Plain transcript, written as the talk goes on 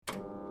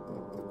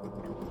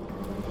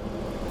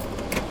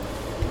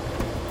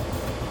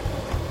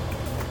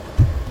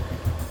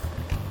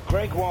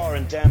Gregoire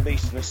and Dan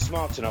Beeston are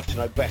smart enough to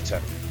know better.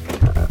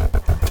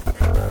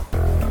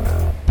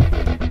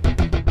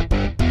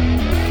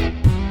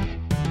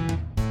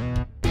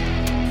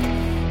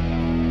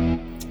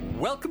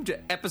 Welcome to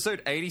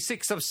episode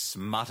 86 of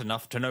Smart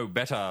Enough to Know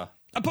Better.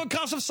 A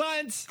podcast of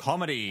science,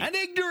 Comedy. and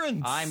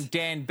ignorance. I'm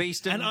Dan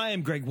Beeston. And I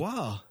am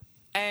Gregoire.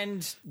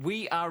 And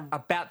we are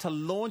about to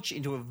launch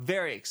into a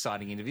very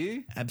exciting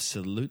interview.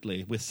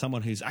 Absolutely. With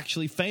someone who's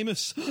actually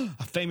famous.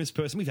 A famous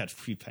person. We've had a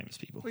few famous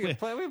people. We have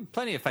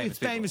plenty of famous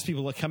people. Famous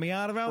people are coming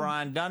out of our...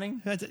 Brian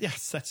Dunning.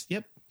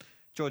 Yep.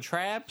 George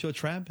Trabb.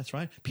 George Trabb, that's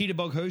right. Peter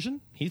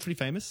Boghossian. He's pretty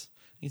famous.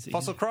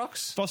 Fossil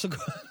Crocs.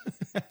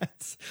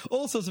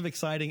 All sorts of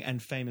exciting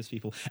and famous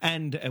people.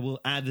 And we'll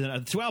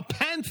add to our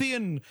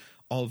pantheon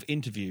of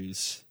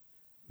interviews,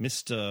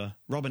 Mr.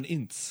 Robin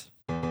Ince.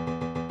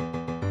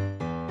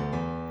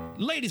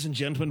 Ladies and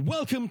gentlemen,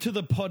 welcome to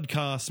the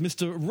podcast,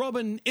 Mr.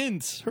 Robin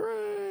Ince.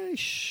 Hooray!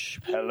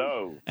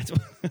 Hello.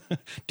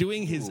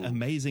 Doing his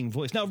amazing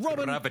voice. Now,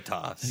 Robin...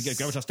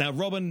 Gravitas. Now,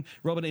 Robin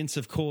Ince,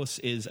 of course,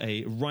 is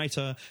a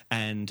writer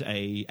and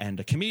a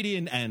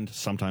comedian and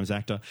sometimes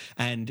actor,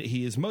 and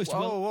he is most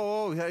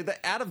Whoa.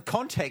 Out of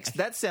context,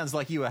 that sounds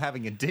like you were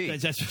having a dig.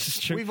 That's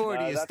true. We've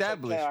already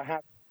established... Okay,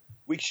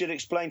 we should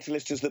explain to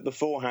listeners that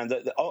beforehand,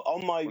 that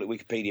on my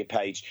Wikipedia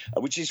page,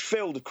 which is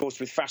filled, of course,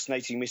 with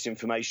fascinating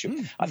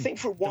misinformation, I think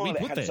for a while it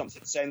had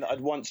something saying that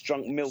I'd once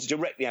drunk milk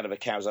directly out of a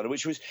cow's udder,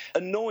 which was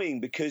annoying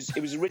because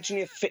it was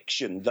originally a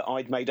fiction that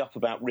I'd made up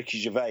about Ricky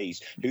Gervais,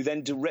 who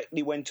then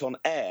directly went on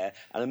air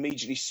and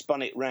immediately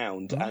spun it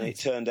round, and it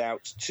turned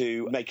out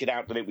to make it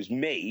out that it was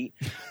me.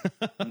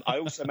 I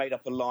also made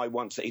up a lie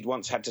once that he'd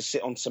once had to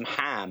sit on some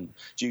ham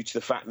due to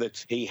the fact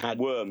that he had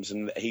worms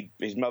and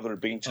his mother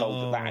had been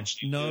told that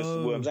actually nurse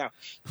the worms out.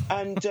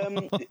 And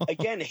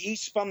again, he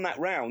spun that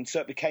round,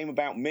 so it became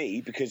about me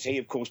because he,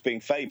 of course,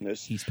 being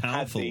famous, he's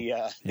powerful.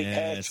 Had the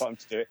airtime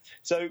to do it.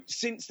 So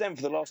since then,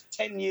 for the last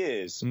 10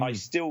 years, I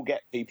still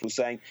get people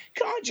saying,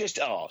 can I just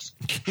ask,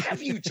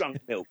 have you drunk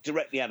milk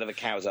directly out of a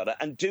cow's udder,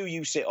 and do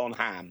you sit on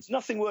ham? It's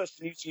nothing worse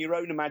than using your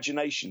own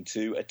imagination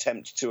to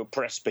attempt to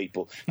oppress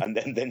people and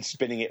then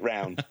spinning it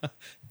round.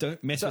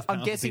 Don't mess with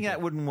I'm guessing people.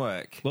 that wouldn't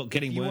work. Well,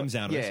 getting worms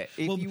out of it.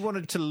 Yeah, if you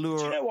wanted to lure...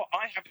 Do you know what?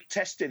 I haven't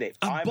tested it.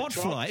 A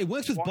botfly. It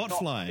works with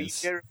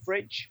botflies. Near a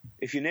fridge.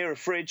 If you're near a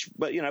fridge,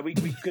 but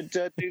we could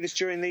do this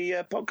during the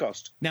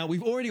podcast. Now,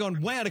 we've already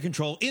gone way out of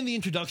control in the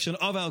introduction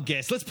of our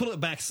guest. Let's pull it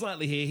back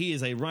slightly here. He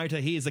is a writer,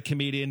 he is a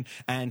comedian,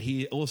 and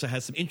he also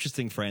has some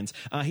interesting friends.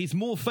 He's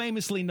more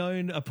famously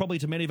known, probably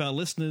to many of our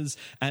listeners,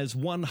 as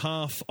one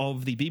half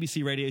of the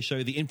BBC radio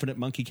show The Infinite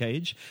Monkey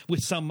Cage,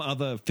 with some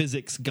other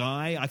physics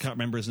guy. I can't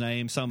remember his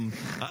name.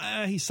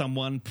 He's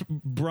someone.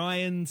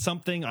 Brian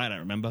something. I don't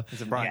remember.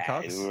 Is it Brian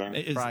Cox?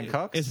 Brian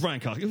Cox? It's Brian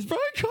Cox. It was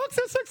Brian Cox.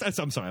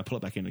 I'm sorry. I'll pull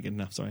it back in again.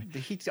 No, sorry.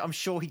 I'm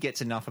sure he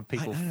gets enough of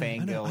people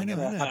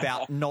fangirling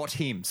about not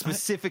him.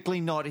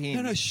 Specifically not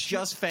him.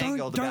 Just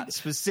fangirled about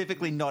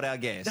specifically not our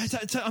guest.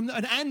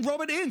 And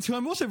Robin Ince, who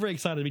I'm also very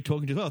excited to be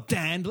talking to as well.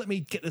 Dan, let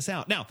me get this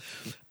out. Now,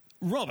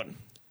 Robin,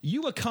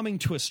 you are coming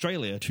to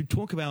Australia to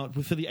talk about,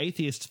 for the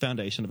Atheist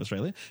Foundation of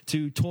Australia,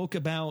 to talk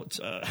about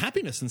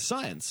happiness and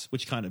science,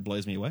 which kind of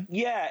blows me away.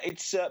 Yeah,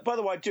 it's. By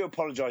the way, I do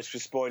apologise for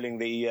spoiling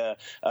the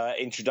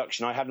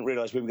introduction. I hadn't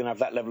realised we were going to have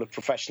that level of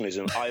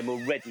professionalism. I am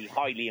already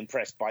highly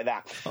impressed by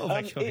that. Oh,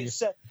 my God.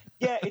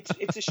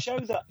 It's a show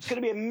that's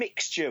going to be a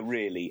mixture,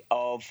 really,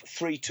 of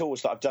 3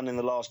 tours that I've done in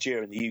the last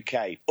year in the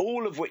UK,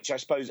 all of which, I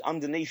suppose,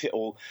 underneath it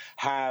all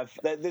have...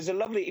 There's a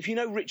lovely... If you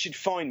know Richard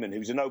Feynman,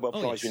 who's a Nobel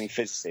Prize-winning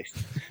physicist,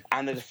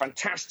 and there's a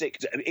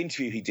fantastic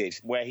interview he did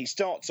where he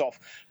starts off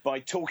by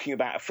talking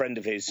about a friend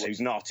of his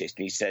who's an artist,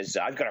 and he says,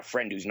 I've got a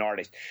friend who's an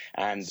artist,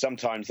 and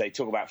sometimes they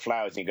talk about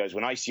flowers, and he goes,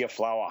 when I see a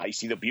flower, I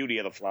see the beauty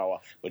of the flower,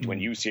 but when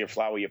you see a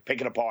flower, you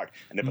pick it apart,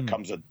 and it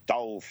becomes a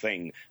dull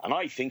thing. And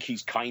I think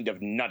he's kind of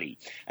nutty.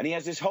 And he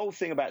has this whole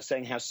thing about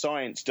saying how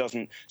science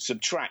doesn't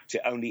subtract,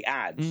 it only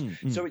adds.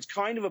 So it's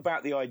kind of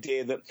about the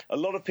idea that a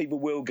lot of people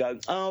will go,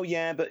 oh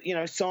yeah, but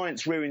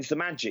science ruins the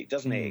magic,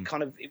 doesn't it?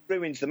 It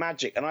ruins the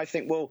magic. And I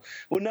think, well,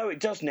 no, it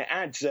doesn't. It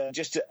adds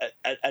just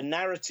a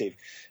narrative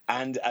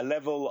and a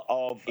level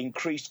of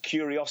increased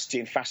curiosity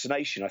and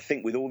fascination, I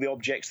think, with all the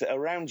objects that are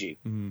around you.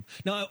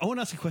 Now, I want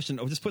to ask a question.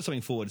 I'll just put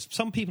something forward.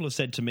 Some people have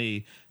said to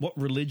me what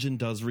religion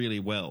does really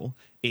well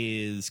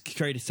is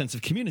create a sense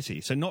of community.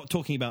 So not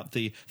talking about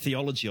the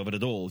theology of it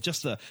at all,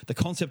 just the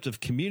concept of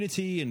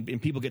community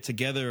and people get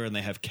together and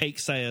they have cake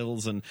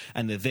sales and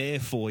they're there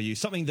for you,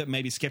 something that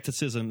maybe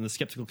skepticism and the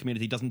skeptical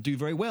community doesn't do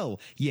very well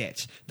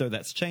yet, though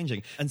that's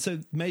changing. And so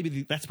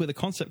maybe that's where the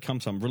concept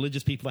comes from.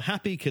 Religious people are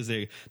happy because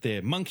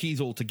they're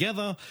monkeys all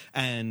together,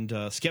 and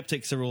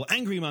skeptics are all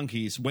angry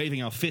monkeys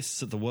waving our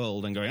fists at the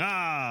world and going,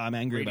 I'm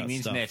angry about the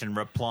stuff. internet and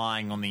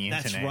replying on the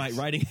internet. That's right,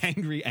 writing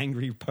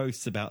angry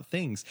posts about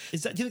things. Do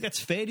you think that's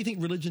fair? Do you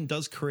think religion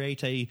does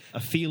create a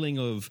feeling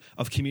of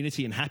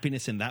community and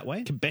happiness in that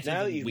way?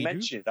 Now that you've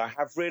mentioned it, I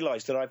have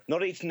realised that I've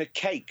not eaten a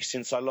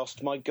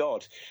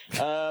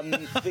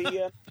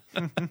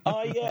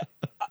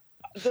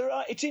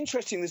It's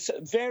interesting. There's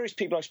various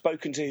people I've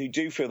spoken to who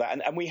do feel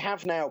that, and we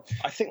have now.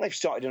 I think they've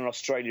started in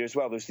Australia as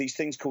well. There's these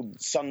things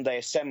called Sunday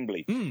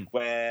Assembly,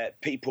 where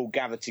people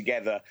gather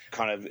together,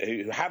 kind of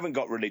who haven't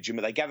got religion,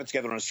 but they gather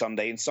together on a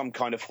Sunday in some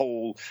kind of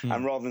hall,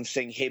 and rather than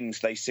sing hymns,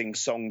 they sing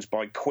songs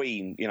by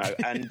Queen.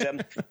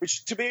 And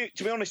which, to be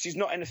honest, is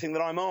not anything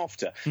that I'm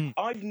after.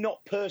 I've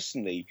not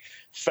personally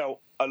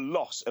felt a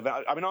loss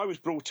about. I mean, I was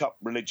brought up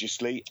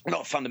religiously,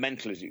 not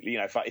fundamentally.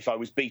 If I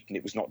was beaten,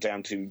 it was not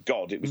down to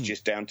God; it was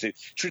just down to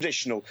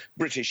traditional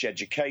British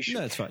education. No,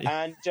 that's right.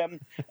 Yeah. And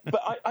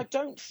but I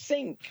don't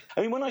think.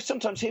 I mean, when I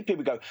sometimes hear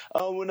people go,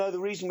 "Oh, well, no, the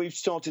reason we've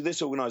started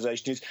this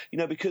organisation is,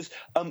 because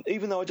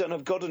even though I don't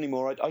have God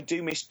anymore, I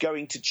do miss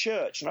going to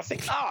church." And I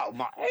think,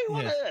 who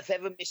on earth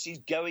ever misses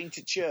going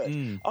to church?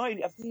 I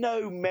have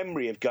no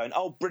memory of going,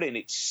 "Oh, brilliant!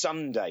 It's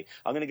Sunday.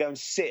 I'm going to go and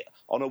sit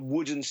on a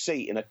wooden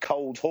seat in a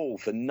cold hall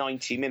for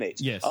 90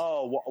 minutes. Yes.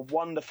 Oh, what a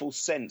wonderful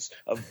sense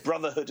of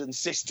brotherhood and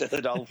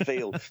sisterhood I'll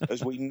feel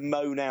as we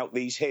moan out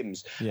these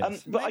hymns."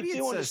 Yes. But Maybe I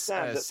do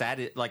understand that.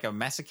 sad, like a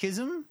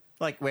masochism.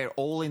 Like we're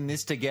all in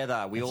this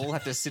together. We all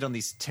have to sit on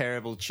these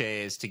terrible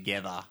chairs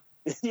together.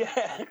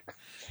 Yeah.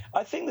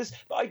 I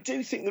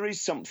do think there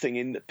is something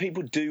in that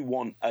people do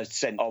want a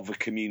sense of a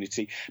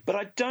community, but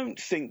I don't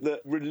think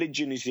that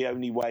religion is the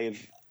only way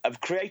of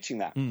creating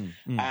that.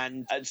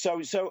 And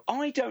so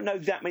I don't know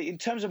that many, in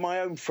terms of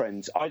my own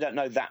friends, I don't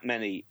know that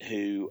many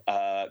who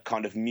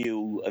kind of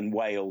mewl and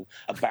wail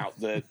about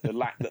the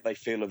lack that they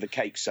feel of the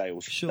cake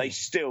sales. Sure. They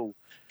still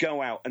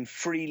go out and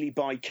freely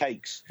buy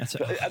cakes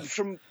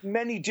from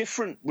many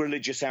different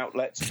religious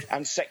outlets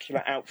and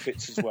secular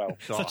outfits as well.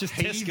 Such as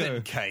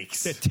Tesco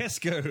cakes. They're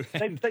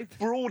Tesco. They've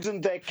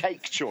broadened their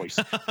cake choice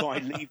by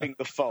leaving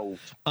the fold.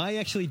 I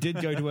actually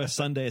did go to a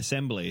Sunday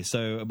assembly.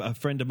 So a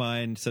friend of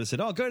mine sort of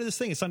said, "Oh, go to this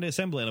thing, a Sunday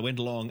assembly." And I went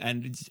along,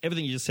 and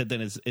everything you just said then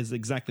is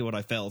exactly what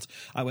I felt.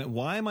 I went,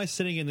 why am I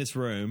sitting in this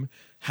room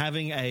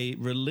having a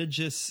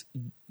religious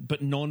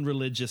but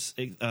non-religious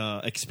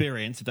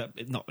experience, but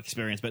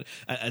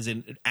as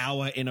in an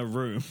hour in a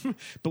room,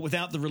 but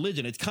without the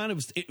religion?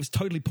 It was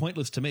totally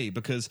pointless to me,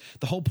 because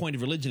the whole point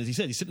of religion, as you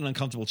said, you sit in an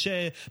uncomfortable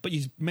chair, but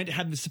you're meant to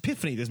have this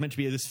epiphany. There's meant to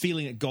be this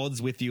feeling that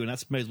God's with you, and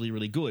that's mostly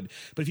really good.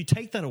 But if you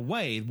take that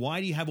away, why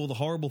do you have all the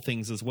horrible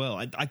things as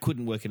well? I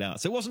couldn't work it out.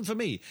 So it wasn't for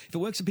me. If it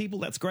works for people,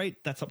 that's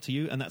great. That's up to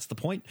you, and that's the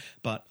point.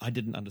 But I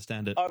didn't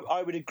understand it.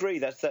 I would agree.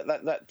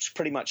 That's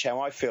pretty much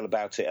how I feel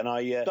about it. And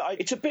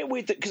it's a bit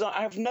weird because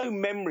I have no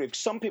memory of.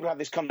 Some people have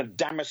this kind of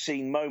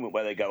Damascene moment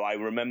where they go, "I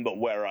remember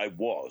where I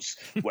was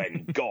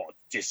when God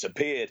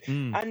disappeared,"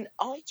 and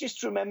I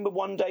just remember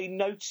one day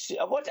noticing.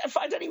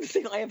 I don't even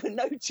think I ever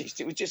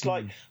noticed. It was just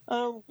like,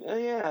 "Oh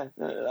yeah,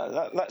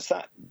 that's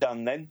that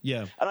done then."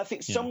 Yeah. And I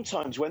think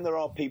sometimes when there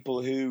are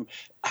people who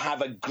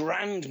have a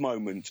grand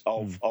moment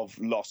of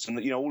loss,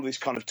 and all this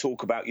kind of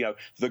talk about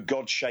the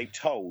God-shaped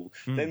hole,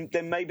 then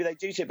maybe they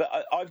do say. But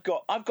I've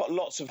got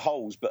lots of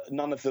holes, but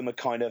none of them are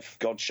kind of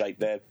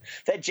God-shaped. They're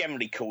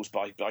generally caused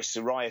by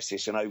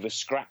psoriasis and over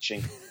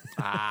scratching.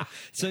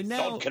 So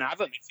now God can have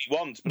them if he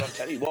wants, but I'll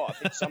tell you what, I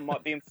think some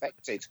might be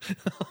infected.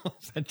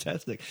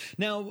 Fantastic.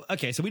 Now,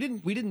 okay, so we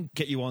didn't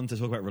get you on to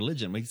talk about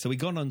religion. So we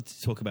got on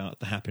to talk about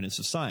the happiness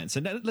of science.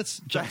 And now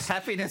let's jump. The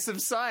happiness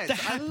of science.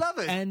 I love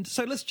it. And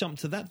so let's jump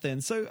to that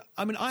then. So,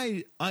 I mean,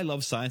 I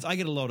love science. I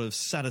get a lot of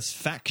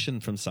satisfaction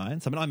from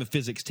science. I mean, I'm a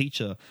physics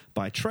teacher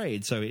by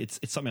trade, so it's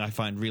something I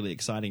find really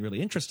exciting,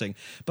 really interesting.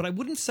 But I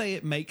wouldn't say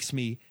it makes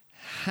me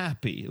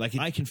happy. Like,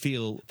 I can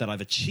feel that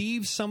I've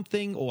achieved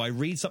something, or I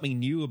read something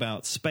new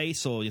about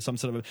space or some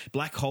sort of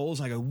black holes,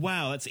 and I go,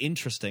 wow, that's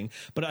interesting.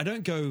 But I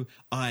don't go,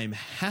 I'm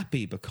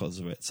happy because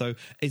of it. So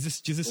is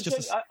this just...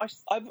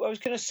 I was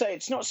going to say,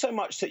 it's not so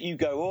much that you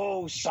go,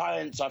 oh,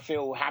 science, I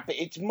feel happy.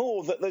 It's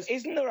more that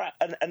isn't there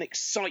an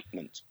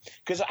excitement?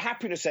 Because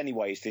happiness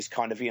anyway is this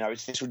kind of,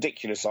 it's this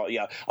ridiculous,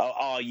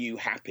 are you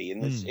happy?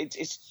 And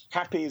it's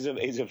happy is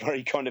a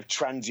very kind of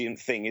transient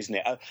thing, isn't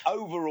it?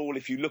 Overall,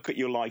 if you look at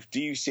your life,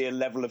 do you see a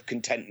level of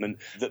contentment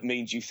that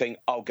means you think,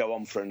 I'll go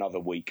on for another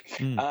week?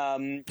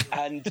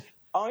 And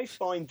I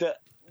find that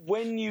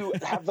when you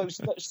have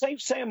those,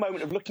 say a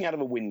moment of looking out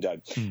of a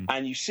window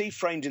and you see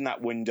framed in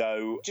that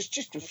window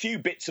just a few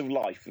bits of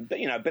life,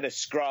 a bit of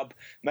scrub,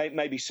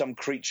 maybe some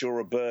creature or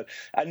a bird,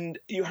 and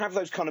you have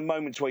those kind of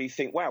moments where you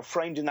think, wow,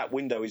 framed in that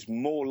window is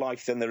more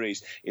life than there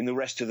is in the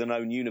rest of the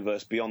known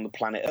universe beyond the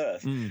planet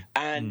Earth.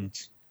 And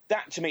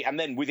that to me, and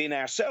then within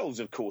ourselves,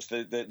 of course,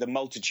 the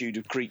multitude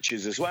of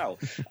creatures as well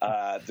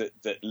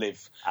that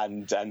live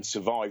and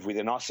survive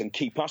within us and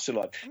keep us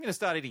alive. I'm going to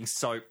start eating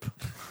soap.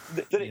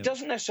 That it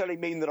doesn't necessarily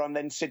mean that I'm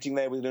then sitting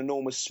there with an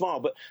enormous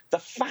smile, but the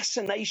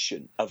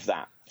fascination of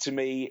that, to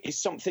me, is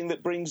something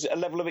that brings a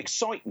level of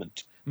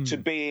excitement to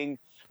being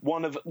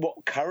one of what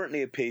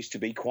currently appears to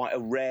be quite a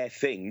rare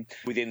thing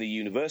within the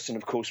universe. And,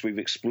 of course, we've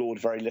explored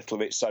very little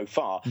of it so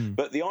far.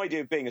 But the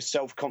idea of being a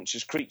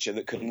self-conscious creature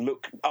that can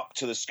look up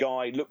to the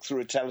sky, look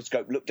through a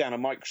telescope, look down a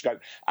microscope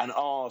and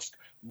ask,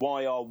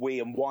 why are we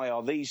and why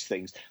are these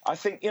things? I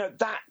think,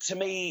 that to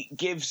me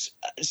gives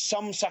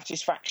some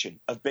satisfaction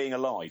of being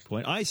alive.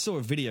 I saw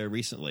a video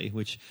recently,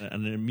 which, at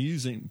an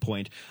amusing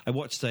point, I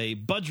watched a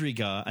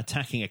budgerigar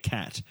attacking a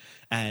cat,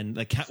 and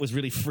the cat was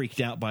really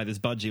freaked out by this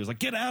budgie. It was like,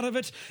 get out of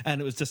it!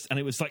 And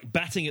it was like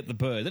batting at the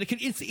bird that it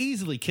could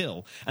easily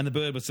kill, and the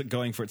bird was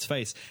going for its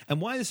face.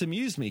 And why this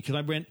amused me, because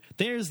I went,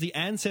 there's the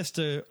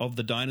ancestor of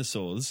the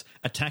dinosaurs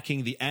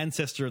attacking the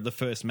ancestor of the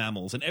first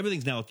mammals, and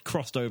everything's now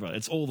crossed over.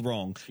 It's all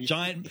wrong.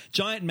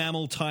 Giant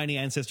mammal, tiny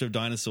ancestor of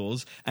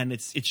dinosaurs, and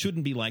it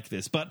shouldn't be like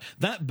this. But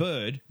that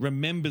bird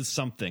remembers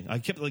something. I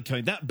kept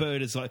going, that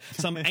bird is like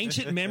some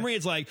ancient memory.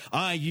 It's like,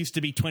 I used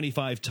to be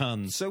 25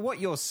 tons. So what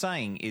you're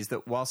saying is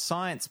that while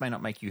science may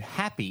not make you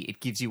happy, it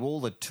gives you all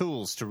the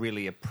tools to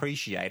really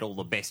appreciate all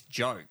the best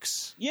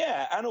jokes.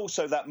 Yeah, and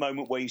also that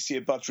moment where you see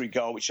a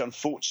budgerigar which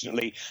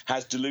unfortunately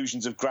has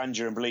delusions of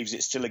grandeur and believes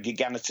it's still a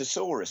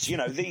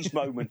Giganotosaurus. These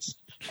moments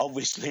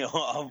obviously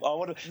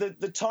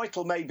the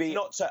title may be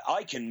not so,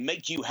 I can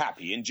make you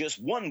happy in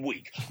just 1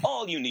 week.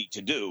 All you need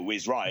to do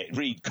is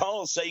read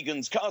Carl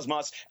Sagan's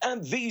Cosmos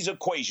and these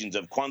equations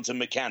of quantum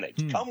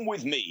mechanics. Come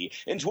with me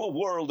into a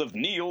world of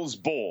Niels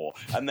Bohr.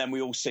 And then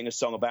we all sing a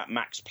song about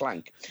Max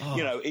Planck.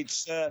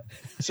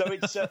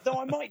 Though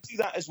I might do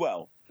that as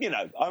well.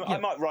 I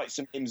might write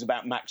some hymns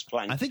about Max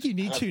Planck. I think you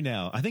need to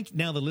now. I think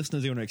now the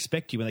listeners are going to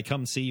expect you when they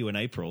come see you in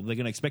April. They're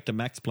going to expect a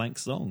Max Planck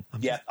song.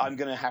 I'm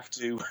going to have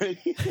to.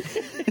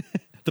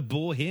 The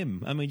Bohr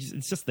hymn. I mean,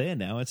 it's just there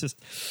now. It's just,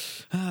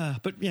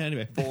 but yeah.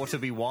 Anyway, Born to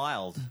be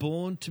wild.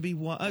 Born to be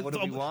wild. Born to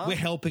be wild. We're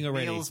helping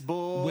already. Niels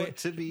Bohr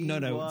to be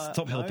wild. No,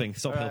 stop No? helping.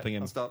 Stop helping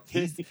him. Stop.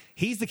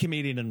 He's the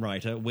comedian and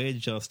writer. We're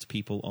just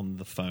people on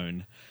the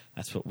phone.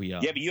 That's what we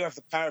are. Yeah, but you have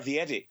the power of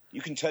the edit.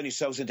 You can turn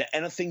yourselves into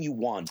anything you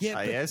want.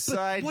 Yeah, yes,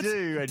 I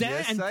do. And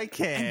yes, I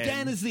can. And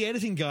Dan is the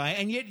editing guy,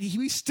 and yet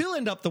we still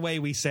end up the way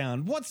we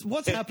sound.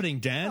 What's happening,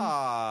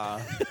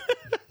 Dan?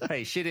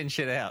 Hey, shit in,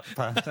 shit out.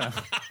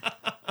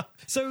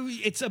 So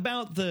it's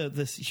about the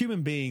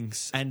human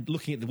beings and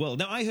looking at the world.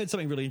 Now, I heard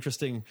something really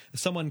interesting.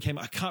 Someone came,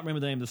 I can't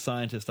remember the name of the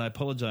scientist. I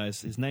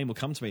apologize. His name will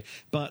come to me.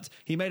 But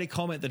he made a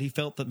comment that he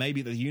felt that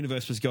maybe the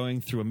universe was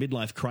going through a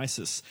midlife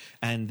crisis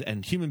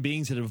and human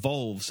beings had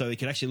evolved so they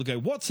could actually go,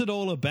 what's it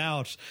all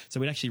about? So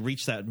we'd actually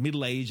reach that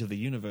middle age of the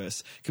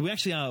universe. Because we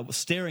actually are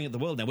staring at the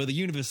world now, where the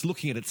universe is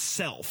looking at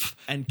itself.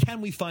 And can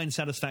we find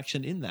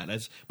satisfaction in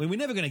that? We're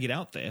never going to get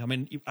out there.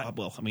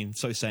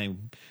 So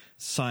saying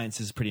science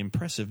is pretty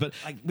impressive, but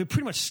we're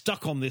pretty much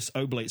stuck on this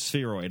oblate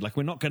spheroid.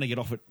 We're not going to get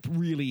off it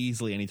really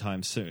easily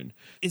anytime soon.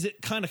 Is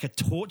it kind of like a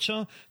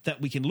torture that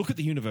we can look at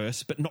the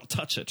universe but not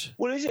touch it?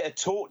 Well, is it a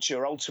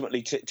torture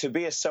ultimately to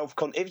be a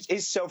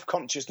is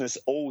self-consciousness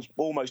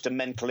almost a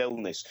mental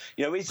illness?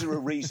 Is there a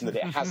reason that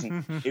it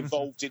hasn't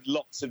evolved in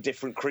lots of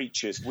different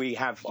creatures? We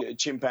have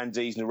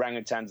chimpanzees and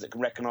orangutans that can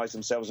recognize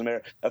themselves in the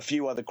mirror, a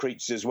few other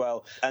creatures as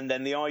well. And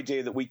then the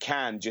idea that we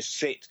can just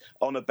sit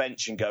on a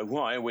bench and go,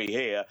 why are we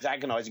here? It's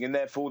agonizing. And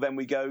therefore then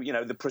we go,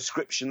 the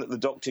prescription that the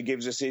doctor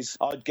gives us is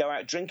I'd go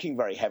out drinking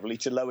very heavily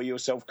to lower your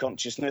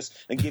self-consciousness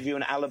and give you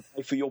an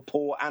alibi for your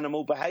poor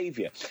animal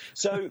behaviour.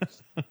 So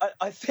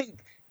I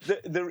think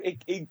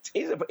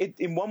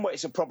in one way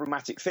it's a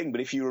problematic thing,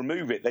 but if you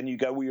remove it, then you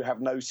go, well, you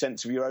have no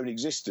sense of your own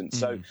existence.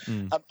 So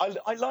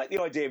I like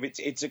the idea of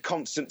it's a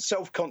constant,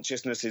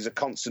 self-consciousness is a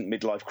constant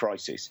midlife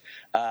crisis.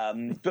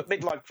 But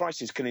midlife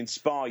crisis can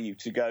inspire you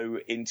to go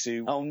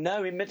into,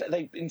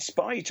 they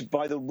inspire you to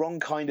buy the wrong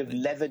kind of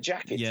leather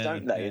jackets,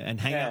 don't they? Yeah. And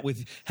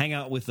hang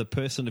out with the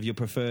person of your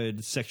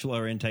preferred sexual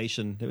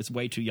orientation that was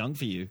way too young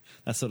for you,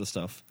 that sort of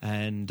stuff.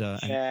 And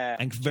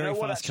very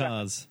fast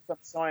cars. Some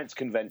science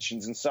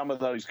conventions and some of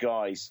those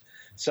guys,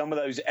 some of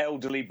those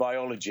elderly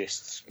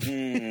biologists.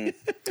 The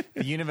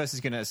universe is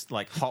going to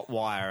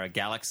hotwire a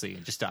galaxy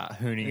and just start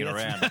hooning it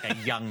around like a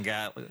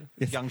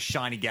young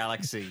shiny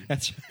galaxy.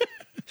 That's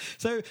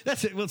So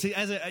that's it. Well, see,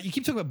 you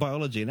keep talking about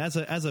biology, and as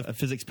a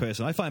physics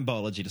person, I find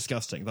biology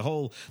disgusting. The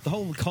whole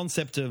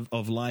concept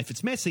of life,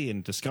 it's messy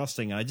and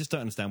disgusting. And I just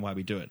don't understand why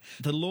we do it.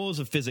 The laws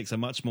of physics are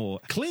much more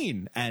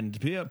clean and, to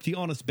be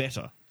honest,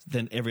 better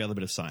than every other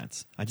bit of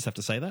science. I just have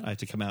to say that. I have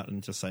to come out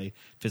and just say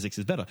physics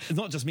is better. It's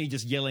not just me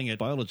just yelling at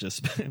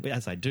biologists,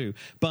 as I do,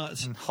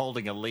 but... And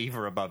holding a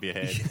lever above your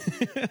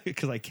head.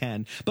 Because I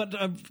can. But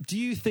do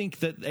you think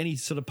that any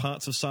sort of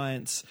parts of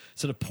science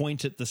sort of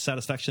point at the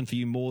satisfaction for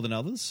you more than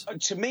others?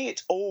 To me,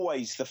 it's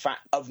always the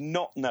fact of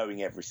not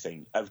knowing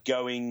everything, of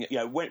going,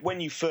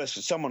 when you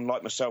first, someone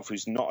like myself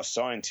who's not a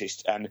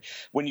scientist, and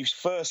when you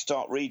first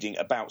start reading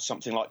about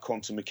something like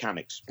quantum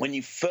mechanics, when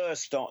you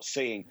first start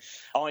seeing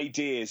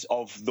ideas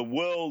of the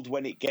world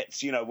when it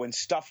gets, when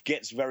stuff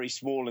gets very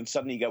small and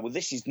suddenly you go, well,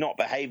 this is not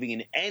behaving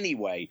in any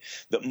way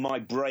that my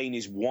brain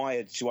is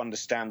wired to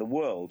understand the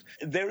world.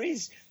 There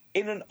is,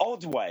 in an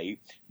odd way,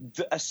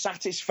 a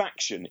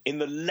satisfaction in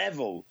the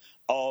level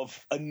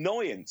of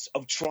annoyance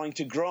of trying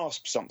to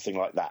grasp something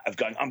like that, of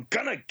going, I'm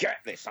going to get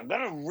this, I'm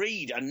going to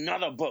read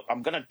another book,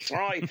 I'm going to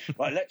try,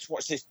 right, let's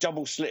watch this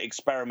double slit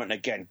experiment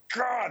again.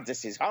 God,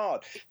 this is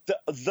hard.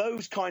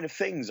 Those kind of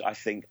things, I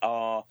think,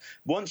 are,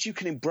 once you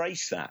can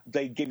embrace that,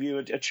 they give you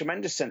a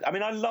tremendous sense. I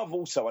mean, I love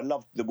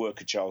the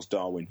work of Charles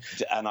Darwin,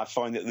 and I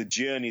find that the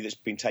journey that's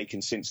been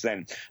taken since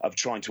then of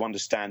trying to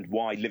understand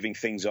why living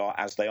things are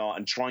as they are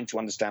and trying to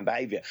understand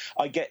behaviour,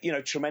 I get,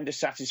 tremendous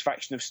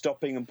satisfaction of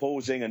stopping and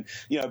pausing and,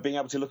 being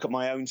able to look at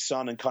my own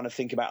son and kind of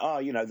think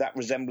about, that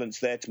resemblance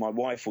there to my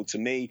wife or to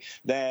me,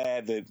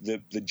 there,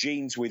 the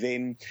genes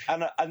within.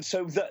 And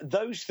so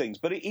those things,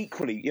 but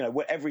equally,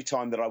 every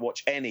time that I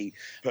watch any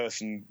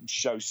person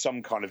show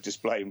some kind of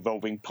display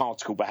involving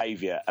particle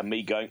behaviour and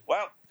me going,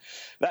 well,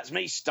 that's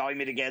me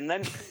stymied again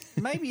then.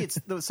 Maybe it's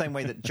the same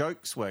way that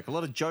jokes work. A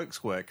lot of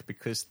jokes work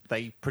because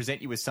they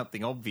present you with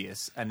something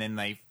obvious and then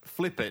they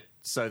flip it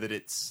so that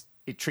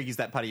it triggers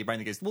that part of your brain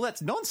that goes, well,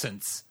 that's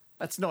nonsense.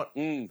 That's not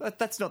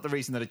the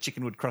reason that a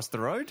chicken would cross the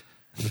road.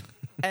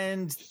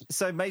 And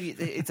so maybe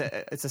it's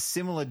a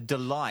similar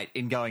delight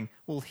in going,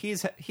 well,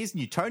 here's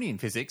Newtonian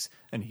physics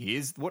and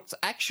here's what's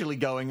actually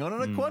going on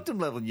a quantum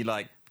level. And you're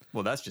like,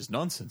 well, that's just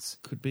nonsense.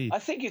 Could be. I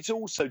think it's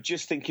also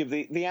just thinking of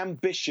the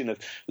ambition of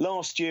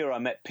last year I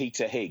met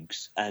Peter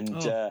Higgs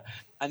and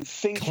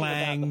thinking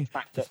about the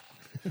fact that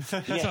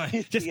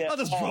Sorry, I'll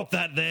just drop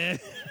that there.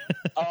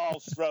 I'll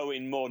throw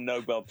in more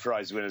Nobel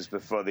Prize winners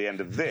before the end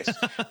of this.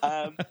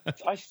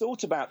 I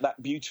thought about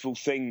that beautiful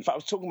thing. In fact, I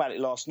was talking about it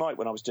last night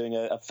when I was doing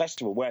a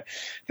festival where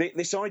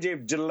this idea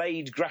of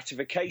delayed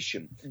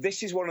gratification,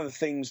 this is one of the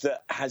things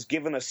that has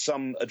given us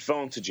some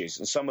advantages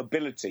and some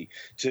ability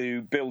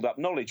to build up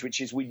knowledge,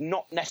 which is we're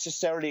not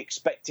necessarily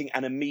expecting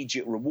an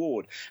immediate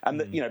reward. And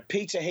that,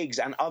 Peter Higgs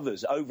and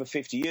others over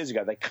 50 years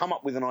ago, they come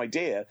up with an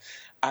idea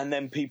and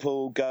then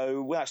people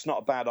go, well, that's not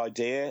a bad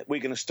idea. We're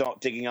going to start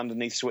digging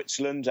underneath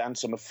Switzerland and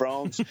some of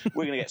France.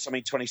 We're going to get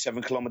something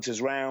 27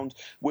 kilometres round.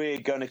 We're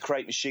going to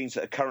create machines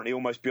that are currently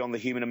almost beyond the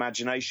human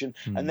imagination.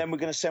 And then we're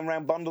going to send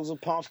around bundles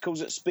of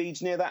particles at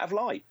speeds near that of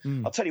light.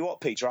 I'll tell you what,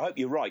 Peter, I hope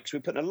you're right, because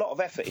we're putting a lot of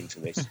effort into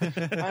this.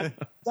 And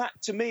that,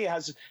 to me,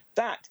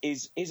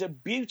 is a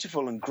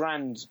beautiful and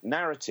grand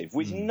narrative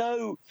with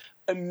no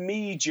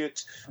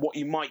immediate, what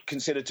you might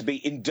consider to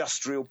be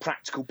industrial,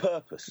 practical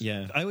purpose.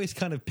 Yeah, I always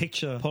kind of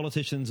picture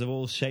politicians of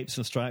all shapes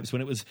and stripes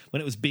when it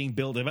was being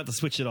built. They're about to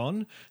switch it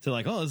on. They're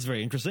like, oh, this is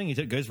very interesting.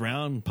 It goes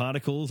round,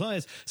 particles.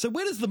 So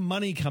where does the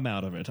money come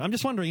out of it? I'm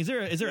just wondering, is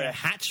there a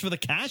hatch for the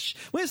cash?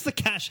 Where's the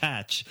cash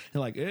hatch?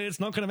 They're like, it's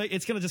not going to make.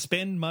 It's going to just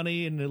spend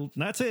money and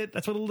that's it.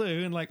 That's what it'll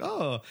do. And like,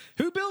 oh,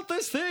 who built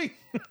this thing?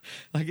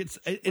 Like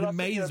it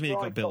amazes me it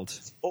got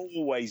built.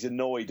 Always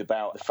annoyed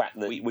about the fact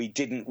that we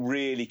didn't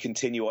really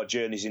continue our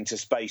journeys into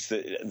space.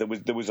 That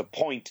there was a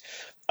point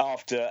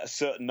after a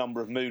certain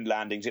number of moon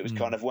landings, it was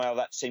kind of, well,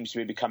 that seems to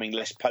be becoming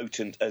less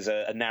potent as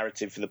a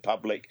narrative for the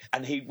public.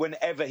 And he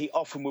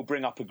often will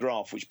bring up a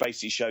graph which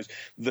basically shows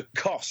the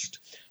cost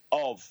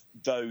of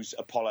those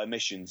Apollo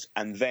missions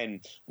and then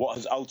what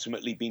has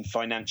ultimately been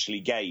financially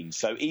gained.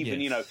 So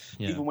even,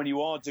 even when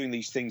you are doing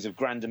these things of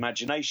grand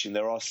imagination,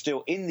 there are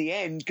still, in the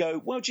end,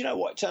 well, do you know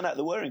what? It turned out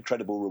there were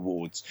incredible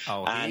rewards.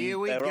 Oh, and here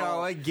we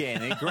go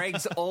again. And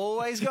Greg's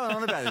always going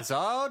on about this.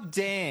 Oh,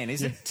 Dan,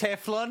 isn't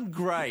Teflon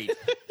great?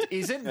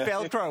 Isn't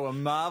Velcro a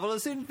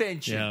marvellous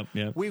invention?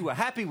 Yeah. We were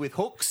happy with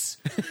hooks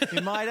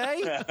in my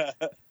day.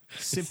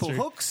 Simple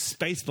hooks,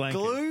 space blanket,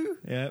 glue.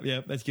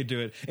 Yeah, that's good.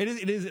 Do it.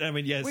 It is. I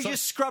mean, yeah. We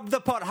just scrubbed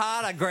the pot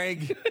harder,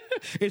 Greg.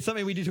 It's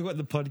something we do talk about in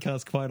the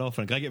podcast quite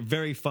often. I get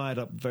very fired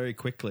up very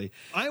quickly.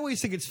 I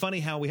always think it's funny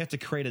how we have to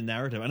create a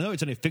narrative. I know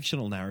it's only a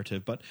fictional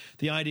narrative, but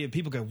the idea of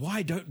people go,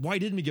 why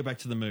didn't we go back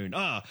to the moon?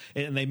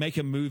 And they make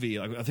a movie.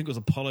 Like, I think it was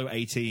Apollo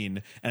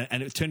 18,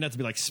 and it turned out to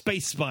be like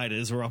space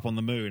spiders were up on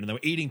the moon and they were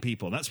eating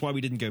people. That's why we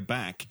didn't go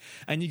back.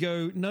 And you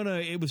go, no,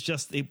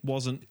 it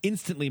wasn't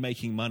instantly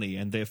making money,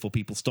 and therefore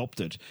people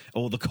stopped it.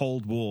 Or the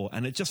Cold War,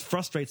 and it just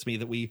frustrates me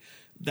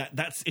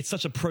that it's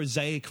such a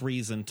prosaic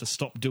reason to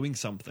stop doing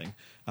something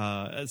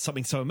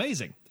so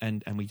amazing,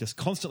 and we just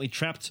constantly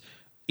trapped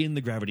in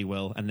the gravity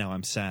well, and now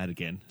I'm sad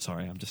again.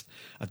 Sorry,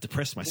 I've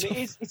depressed myself.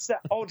 It's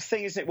that odd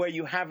thing, isn't it, where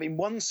you have in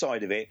one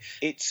side of it,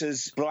 it's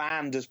as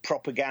bland as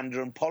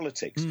propaganda and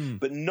politics,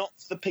 but not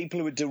the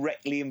people who are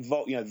directly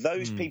involved.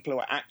 Those people who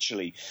are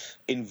actually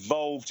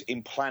involved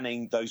in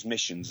planning those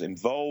missions,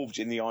 involved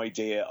in the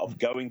idea of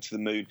going to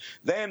the moon.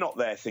 They're not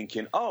there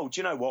thinking, oh, do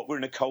you know what? We're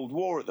in a Cold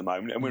War at the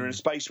moment, and we're in a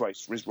space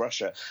race with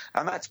Russia,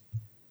 and that's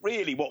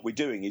really what we're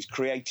doing is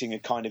creating a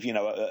kind of,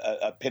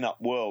 a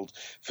pin-up world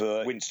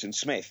for Winston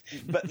Smith.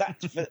 But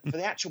that's for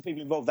the actual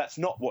people involved, that's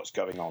not what's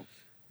going on.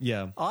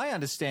 Yeah. I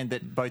understand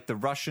that both the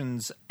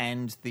Russians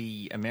and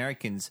the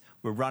Americans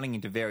were running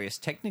into various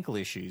technical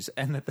issues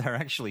and that they're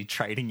actually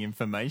trading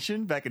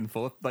information back and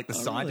forth. Like the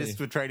scientists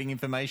were trading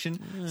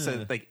information so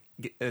that they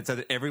so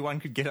that everyone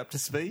could get up to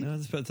speed? No,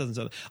 that doesn't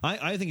sound.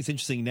 I think it's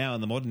interesting now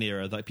in the modern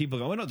era that people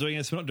go, we're not doing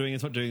this, we're not doing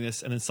this, we're not doing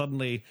this, and then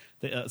suddenly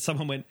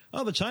someone went,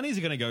 oh, the Chinese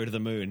are going to go to the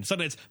moon.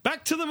 Suddenly it's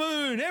back to the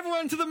moon,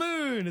 everyone to the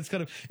moon. It's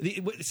kind of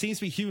it seems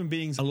to be human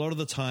beings a lot of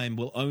the time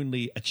will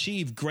only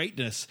achieve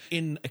greatness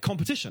in a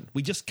competition.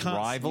 We just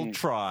can't Rival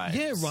tribes.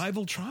 Yeah,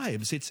 rival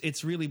tribes.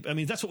 It's really. I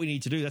mean, that's what we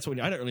need to do. That's what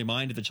I don't really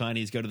mind if the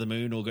Chinese go to the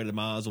moon or go to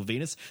Mars or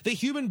Venus. They're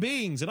human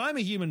beings, and I'm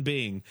a human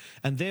being,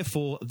 and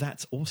therefore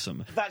that's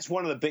awesome. That's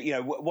one of the big.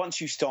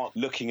 Once you start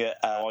looking at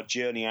our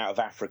journey out of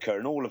Africa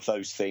and all of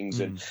those things,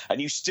 and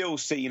you still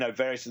see,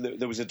 various.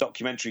 There was a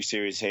documentary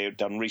series here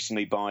done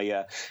recently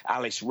by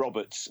Alice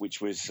Roberts,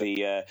 which was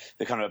the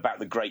kind of about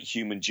the great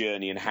human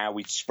journey and how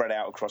we spread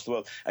out across the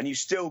world, and you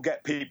still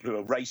get people who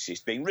are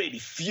racist being really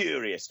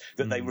furious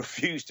that they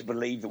refuse to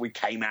believe that we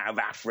came out of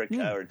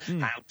Africa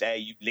and how dare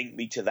you link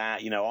me to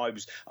that. I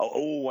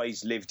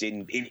always lived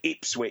in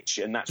Ipswich,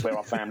 and that's where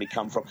our family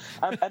come from.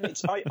 And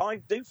it's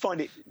I do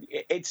find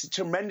it's a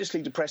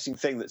tremendously depressing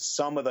thing that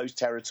some of those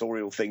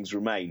territorial things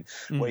remain,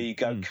 where you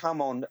go,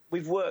 come on,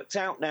 we've worked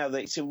out now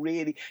that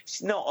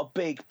it's not a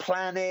big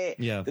planet.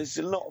 Yeah. There's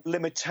a lot of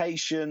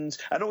limitations,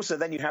 and also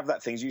then you have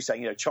that thing, as you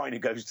saying, China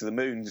goes to the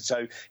moon,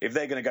 so if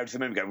they're going to go to the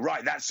moon, we go,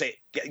 right, that's it,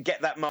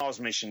 get that Mars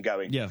mission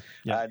going. Yeah.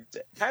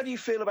 How do you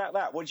feel about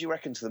that? What do you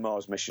reckon to the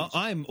Mars mission?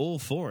 I'm all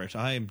for it.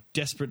 I am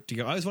desperate to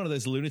go. I was one of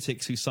those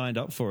lunatics who signed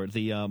up for it,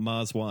 the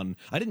Mars One.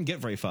 I didn't get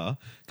very far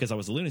because I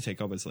was a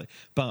lunatic, obviously.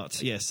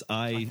 But yes,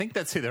 I think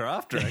that's who they're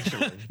after,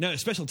 actually. No, a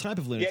special type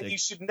of lunatic. Yeah, you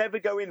should never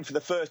go in for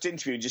the first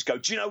interview and just go,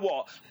 do you know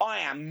what? I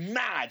am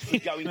mad for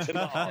going to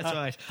Mars. That's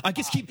right. I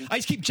just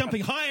keep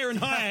jumping higher and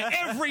higher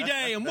every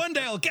day, and one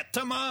day I'll get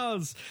to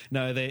Mars.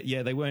 No,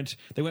 they weren't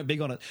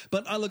big on it.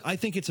 But I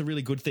think it's a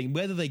really good thing.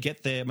 Whether they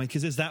get there,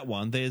 because there's that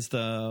one. There's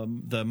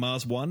the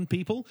Mars One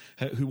people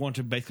who want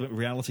to basically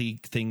reality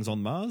things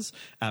on Mars,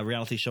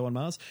 reality show on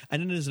Mars,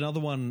 and then there's another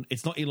one.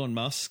 It's not Elon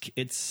Musk.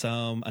 It's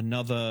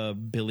another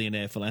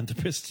billionaire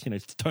philanthropist.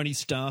 It's Tony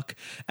Stark,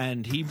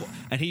 and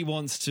he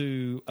wants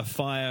to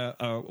fire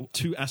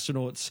 2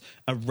 astronauts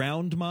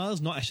around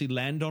Mars, not actually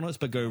land on it,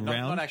 but go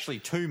around. Not actually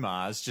to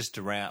Mars, just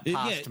around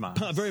past Mars,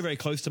 very very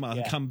close to Mars,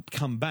 and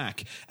come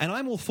back. And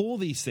I'm all for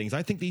these things.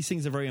 I think these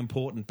things are very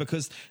important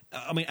because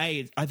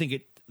I think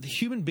the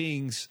human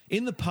beings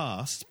in the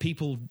past,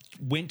 people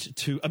went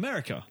to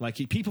America. Like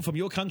people from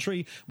your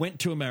country went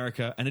to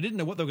America, and they didn't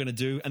know what they were going to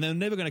do, and they were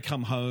never going to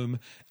come home,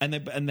 and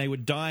they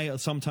would die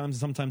sometimes,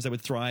 and sometimes they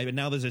would thrive. And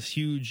now there's this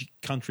huge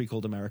country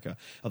called America,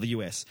 or the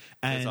US.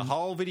 And there's a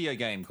whole video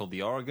game called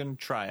the Oregon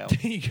Trail.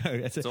 There you go.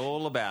 It's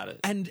all about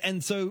it.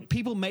 And so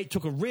people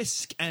took a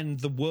risk, and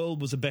the world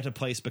was a better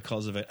place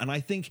because of it. And I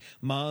think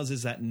Mars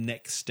is that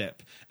next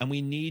step, and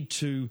we need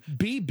to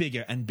be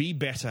bigger and be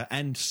better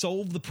and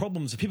solve the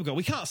problems. People go,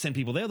 we can't send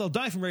people there, they'll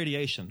die from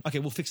radiation. Okay,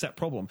 we'll fix that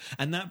problem,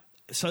 and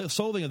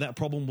solving of that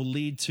problem will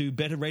lead to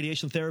better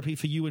radiation therapy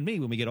for you and me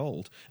when we get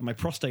old and my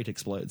prostate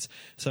explodes.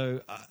 So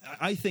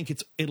I think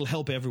it'll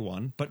help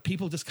everyone, but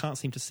people just can't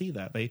seem to see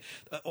that.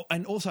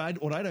 And also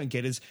what I don't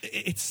get is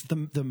it's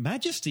the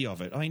majesty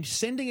of it. I mean,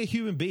 sending a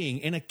human being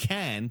in a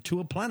can to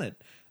a planet,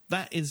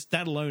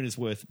 that alone is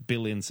worth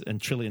billions and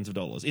trillions of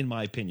dollars, in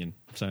my opinion.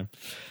 So,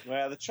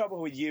 well, the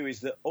trouble with you is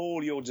that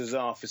all your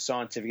desire for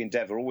scientific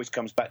endeavour always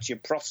comes back to your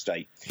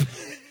prostate.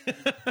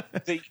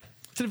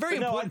 It's a very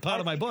important part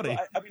of my body.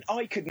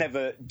 I could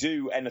never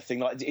do anything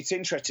like. It's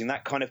interesting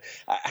that kind of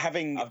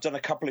I've done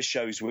a couple of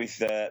shows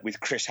with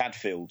Chris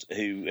Hadfield,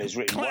 who has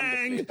written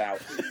wonderfully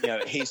about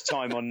his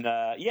time on.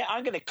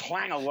 I'm going to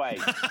clang away.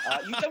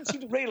 You don't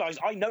seem to realise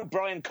I know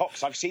Brian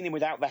Cox. I've seen him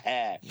without the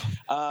hair.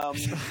 I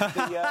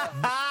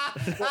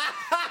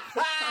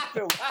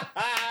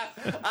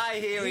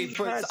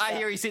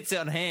hear he sits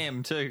on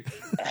ham too.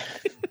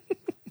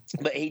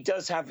 But he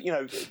does have,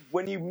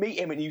 when you meet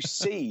him and you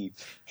see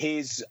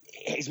his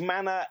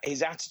manner,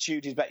 his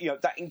attitude,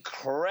 that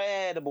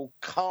incredible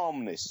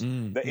calmness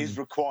that is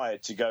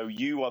required to go,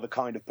 you are the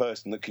kind of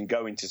person that can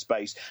go into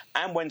space.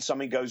 And when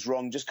something goes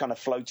wrong, just kind of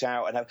float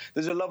out.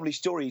 There's a lovely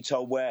story he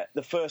told where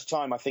the first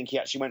time I think he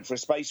actually went for a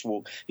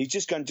spacewalk, he's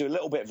just going to do a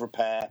little bit of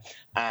repair.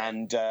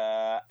 And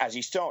as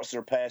he starts the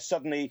repair,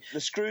 suddenly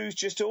the screws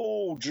just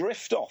all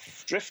drift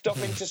off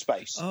into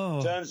space.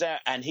 Turns out,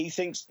 and he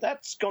thinks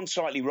that's gone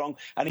slightly wrong.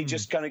 And he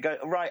just kind of go,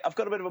 right, I've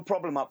got a bit of a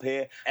problem up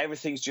here.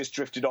 Everything's just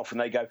drifted off. And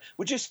they go,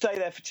 we'll just stay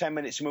there for 10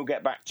 minutes and we'll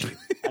get back to you.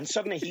 And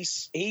suddenly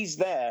he's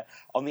there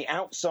on the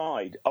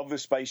outside of the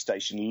space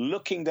station,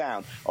 looking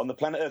down on the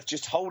planet Earth,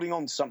 just holding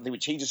on to something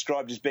which he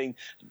described as being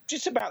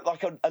just about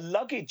like a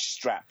luggage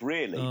strap,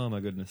 really. Oh, my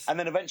goodness. And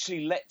then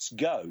eventually lets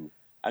go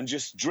and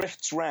just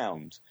drifts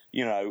round,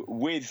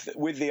 with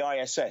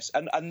the ISS.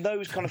 And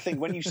those kind of things,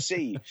 when you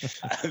see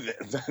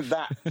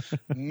that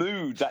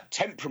mood, that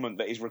temperament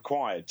that is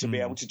required to be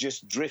able to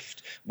just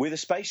drift with a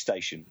space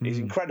station is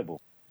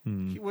incredible.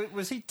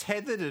 Was he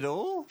tethered at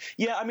all?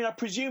 Yeah, I mean, I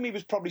presume he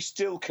was probably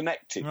still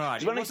connected.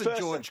 Right, he When wasn't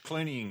first- George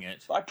Clooneying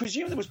it. I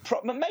presume there was,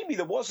 maybe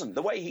there wasn't.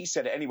 The way he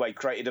said it anyway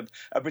created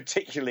a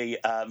particularly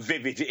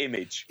vivid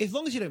image. As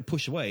long as you don't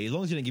push away, as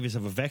long as you don't give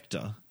yourself a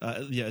vector,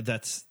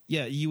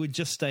 you would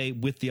just stay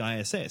with the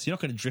ISS. You're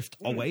not going to drift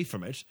away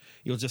from it.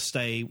 You'll just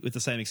stay with the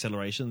same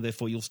acceleration,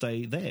 therefore you'll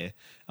stay there.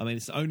 I mean,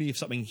 it's only if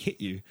something hit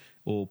you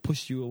or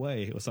pushed you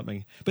away or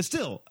something. But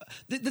still,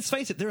 let's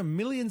face it, there are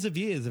millions of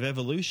years of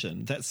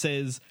evolution that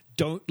says,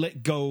 don't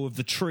let go of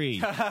the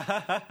tree.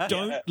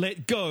 Don't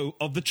let go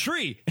of the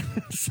tree.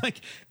 It's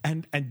like,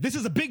 and this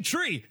is a big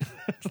tree.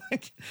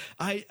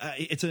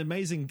 It's an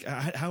amazing,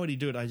 how would he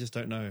do it? I just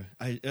don't know.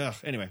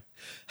 Anyway,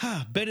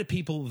 better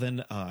people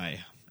than I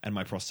and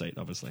my prostate,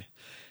 obviously.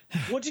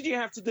 What did you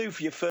have to do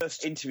for your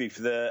first interview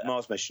for the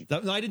Mars mission?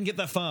 No, I didn't get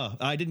that far.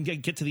 I didn't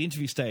get to the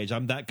interview stage.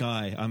 I'm that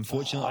guy.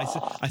 Unfortunately,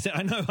 I said,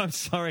 I know, I'm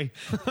sorry.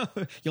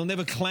 You'll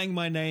never clang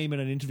my name in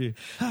an interview.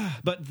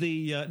 But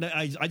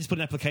I just put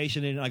an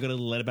application in. I got a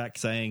little letter back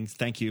saying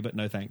thank you, but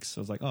no thanks. I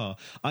was like,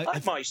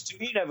 That might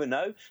still, you never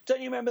know.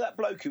 Don't you remember that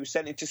bloke who was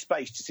sent into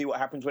space to see what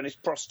happens when his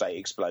prostate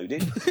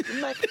exploded?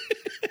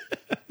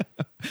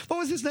 What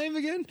was his name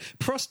again?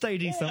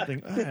 Prostate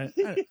something.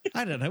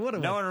 I don't know what it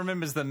was. No one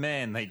remembers the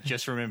man. They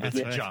just remember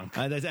the junk.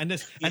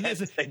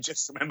 They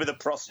just remember the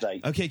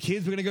prostate. Okay,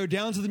 kids, we're going to go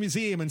down to the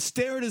museum and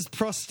stare at his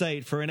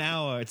prostate for an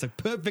hour. It's a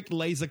perfect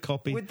laser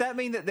copy. Would that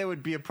mean that there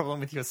would be a problem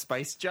with your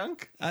space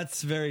junk?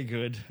 That's very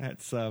good.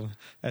 That's Woo,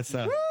 I'm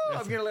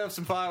going to let off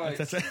some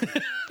fireworks.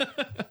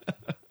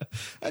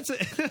 That's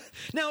it.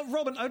 Now,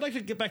 Robin, I'd like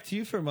to get back to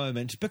you for a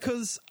moment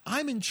because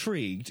I'm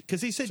intrigued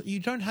because he said you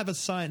don't have a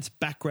science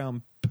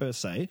background per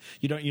se.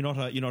 You're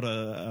not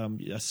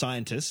a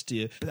scientist.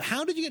 But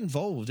how did you get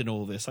involved in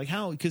all this? Like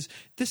how? Because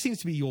this seems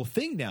to be your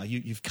thing now.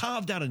 You've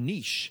carved out a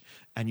niche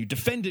and you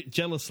defend it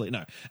jealously.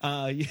 No,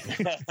 but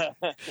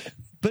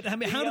I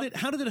mean, how did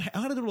it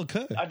all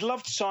occur? I'd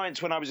loved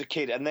science when I was a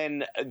kid, and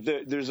then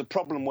there's a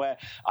problem where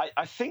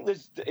I think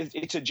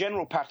it's a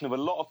general pattern of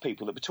a lot of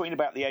people that between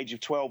about the age of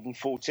 12 and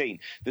 14,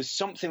 there's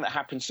something that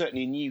happens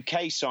certainly in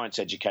UK science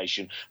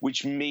education,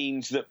 which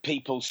means that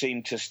people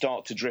seem to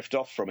start to drift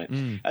off from it.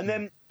 And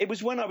then it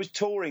was when I was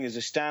touring as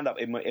a stand-up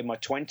in my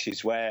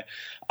 20s where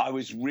I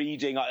was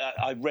reading.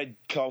 I read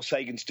Carl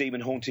Sagan's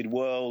Demon Haunted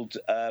World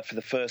for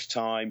the first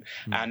time,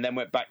 and then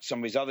went back to some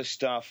of his other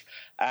stuff,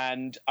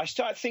 and I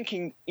started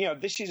thinking,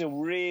 this is a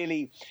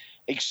really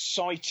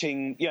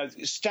exciting,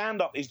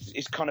 stand-up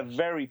is kind of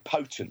very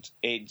potent.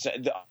 I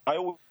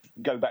always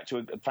go back to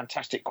a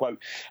fantastic quote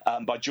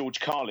by George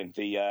Carlin,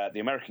 the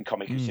American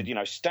comic, who said,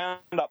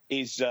 stand-up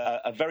is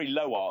a very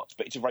low art,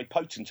 but it's a very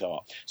potent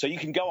art. So you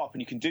can go up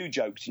and you can do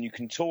jokes and you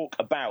can talk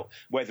about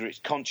whether it's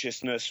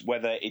consciousness,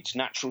 whether it's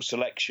natural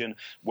selection,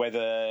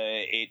 whether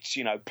it's,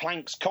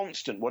 Planck's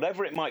constant,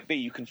 whatever it might be,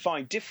 you can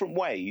find different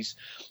ways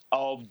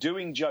of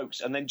doing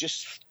jokes and then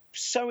just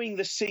sowing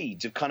the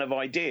seeds of kind of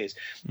ideas.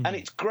 And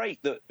it's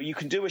great that you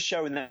can do a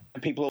show and then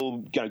people will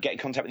get in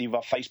contact with you via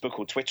Facebook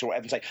or Twitter or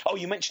whatever and say, oh,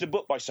 you mentioned a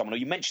book by someone, or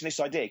you mentioned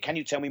this idea, can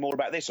you tell me more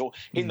about this? Or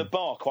in the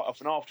bar quite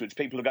often afterwards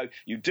people will go,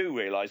 you do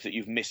realise that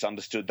you've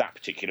misunderstood that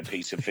particular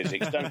piece of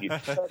physics, don't you?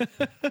 So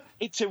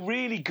it's a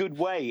really good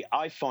way,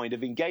 I find,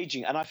 of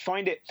engaging, and I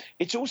find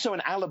it's also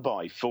an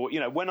alibi for,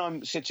 when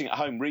I'm sitting at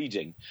home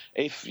reading,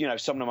 if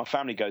someone in my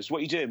family goes, what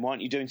are you doing? Why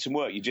aren't you doing some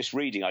work? You're just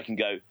reading. I can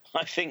go,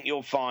 I think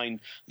you'll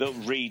find that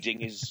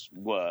reading is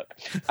work.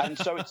 And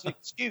so it's an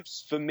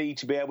excuse for me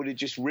to be able to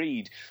just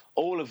read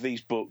all of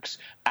these books.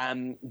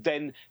 And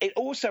then it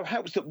also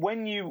helps that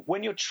when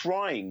you're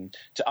trying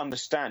to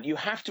understand, you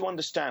have to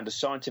understand a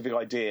scientific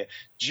idea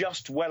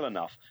just well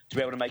enough to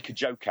be able to make a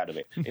joke out of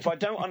it. If I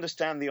don't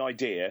understand the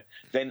idea,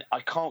 then I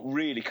can't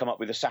really come up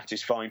with a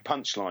satisfying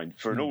punchline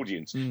for an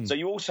audience. So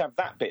you also have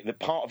that bit. The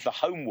part of the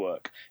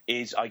homework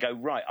is I go,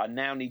 right, I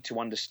now need to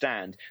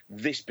understand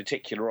this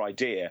particular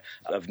idea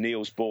of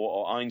Niels Bohr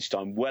or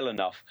Einstein well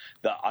enough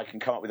that I can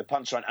come up with a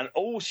punchline. And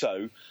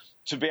also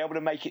to be able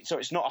to make it so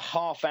it's not a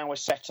half-hour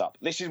setup.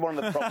 This is one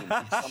of the problems.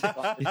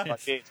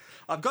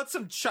 I've got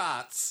some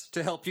charts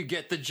to help you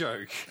get the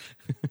joke.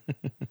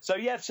 So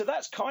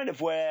that's kind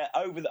of where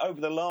over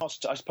the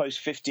last, I suppose,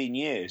 15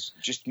 years,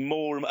 just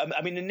more.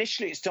 I mean,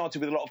 initially it started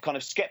with a lot of kind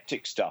of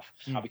skeptic stuff.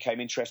 I became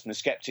interested in the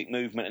skeptic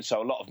movement, and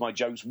so a lot of my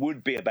jokes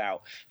would be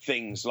about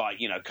things like,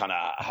 kind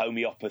of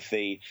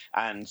homeopathy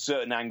and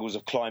certain angles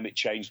of climate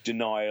change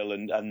denial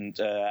and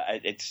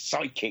it's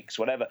psychics,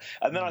 whatever.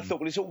 And then I thought,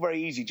 well, it's all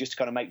very easy just to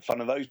kind of make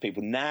fun of those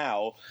people.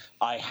 Now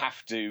I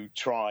have to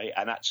try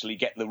and actually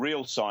get the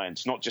real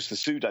science, not just the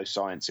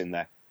pseudoscience in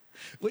there.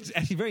 What's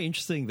actually very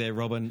interesting there,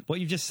 Robin, what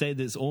you've just said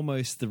is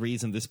almost the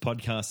reason this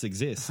podcast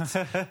exists.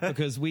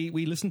 Because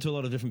we listen to a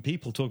lot of different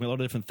people talking about a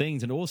lot of different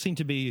things and all seem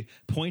to be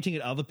pointing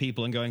at other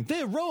people and going,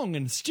 they're wrong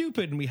and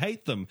stupid and we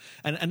hate them.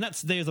 And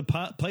there's a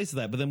place of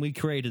that. But then we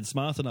created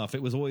Smart Enough.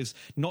 It was always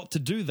not to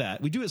do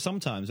that. We do it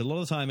sometimes. A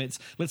lot of the time it's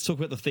let's talk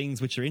about the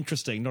things which are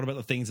interesting, not about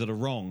the things that are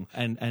wrong.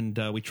 And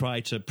we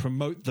try to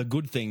promote the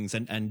good things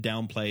and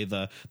downplay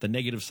the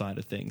negative side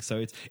of things.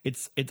 So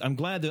it's I'm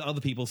glad that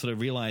other people sort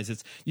of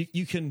realize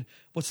you can,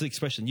 what's the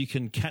expression? You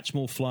can catch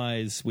more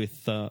flies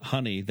with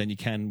honey than you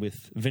can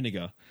with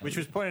vinegar. Which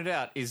was pointed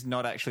out is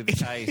not actually the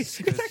case.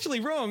 It's actually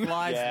wrong.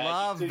 Flies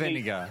love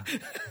vinegar.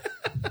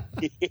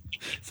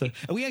 So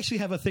we actually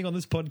have a thing on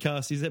this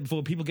podcast. You said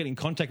before, people get in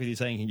contact with you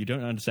saying you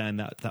don't understand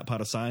that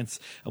part of science.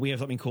 We have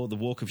something called the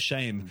Walk of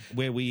Shame,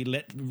 where we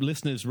let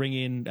listeners ring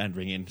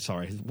in.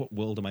 Sorry, what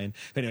world am I in?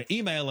 But anyway,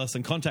 email us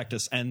and contact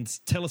us and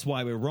tell us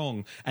why we're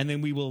wrong, and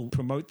then we will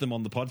promote them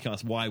on the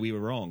podcast why we were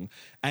wrong.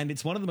 And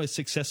it's one of the most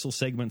successful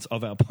segments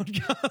of our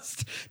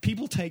podcast.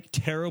 People take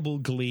terrible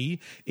glee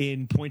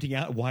in pointing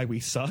out why we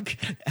suck,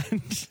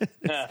 and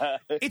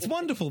it's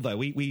wonderful though.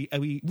 We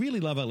really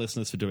love our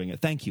listeners for doing it.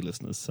 Thank you,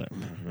 listeners. So.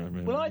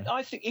 Well,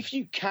 I think if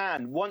you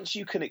can, once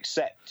you can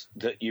accept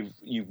that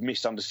you've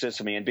misunderstood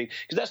something, and because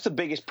that's the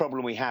biggest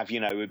problem we have,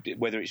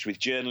 whether it's with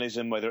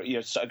journalism, whether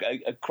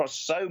across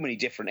so many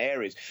different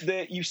areas,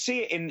 you see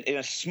it in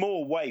a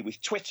small way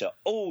with Twitter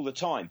all the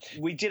time.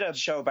 We did a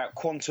show about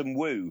quantum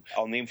woo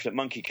on the Infinite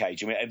Monkey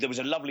Cage, and there was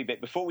a lovely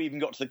bit before we even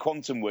got to the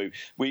quantum woo.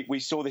 We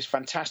saw this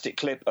fantastic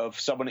clip of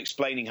someone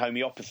explaining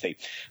homeopathy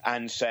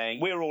and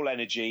saying we're all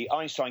energy.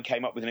 Einstein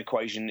came up with an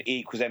equation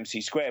E =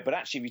 mc squared, but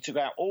actually if you took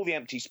out all the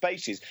empty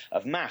spaces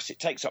of mass, it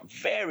takes up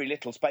very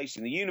little space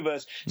in the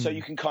universe, so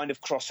you can kind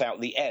of cross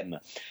out the m.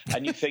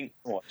 And you think,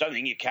 I don't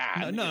think you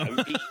can. No.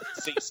 E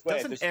c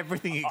squared. Doesn't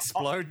everything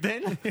explode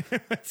then?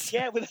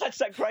 Yeah, well, that's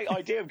that great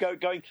idea of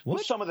going, well,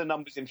 some of the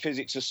numbers in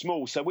physics are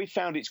small, so we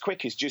found it's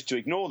quickest just to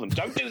ignore them.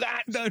 Don't do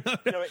that! No.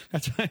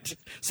 That's right.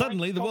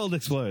 Suddenly the world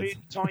explodes.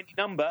 Tiny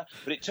number,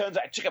 but it turns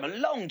out it took him a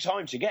long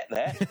time to get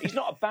there. He's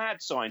not a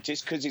bad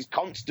scientist because his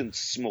constant's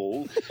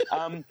small.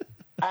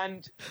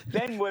 And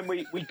then when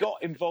we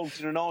got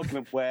involved in an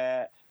argument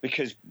where,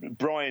 because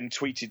Brian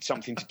tweeted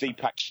something to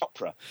Deepak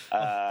Chopra.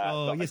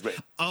 Yes.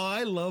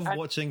 I love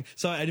watching.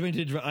 Sorry, I didn't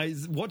mean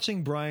to.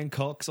 Watching Brian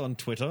Cox on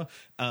Twitter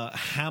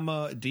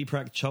hammer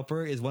Deepak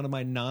Chopra is one of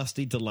my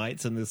nasty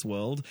delights in this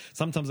world.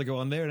 Sometimes I go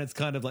on there and it's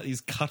kind of like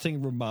these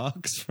cutting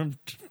remarks from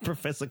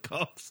Professor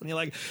Cox, and you're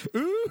like,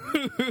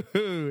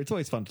 ooh, it's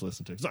always fun to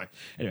listen to. Sorry.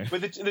 Anyway.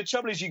 But the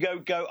trouble is, you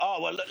go.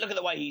 Oh well, look at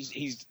the way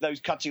he's those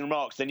cutting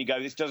remarks. Then you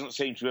go, this doesn't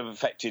seem to have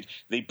affected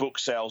the book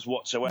sales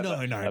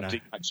whatsoever. No.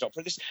 Deepak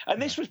Chopra.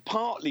 This was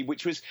partly,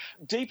 which was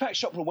Deepak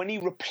Chopra, when he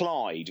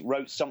replied,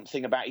 wrote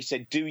something about, he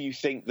said, do you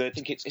think that,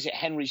 is it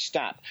Henry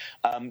Stapp,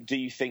 do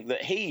you think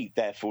that he,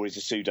 therefore, is a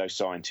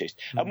pseudoscientist?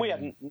 And we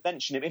hadn't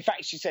mentioned him. In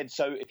fact, she said,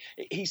 so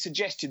he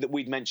suggested that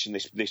we'd mention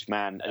this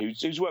man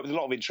who's worked with a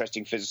lot of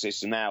interesting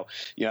physicists and now,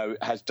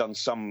 has done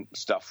some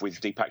stuff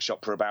with Deepak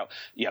Chopra about,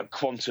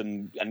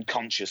 quantum and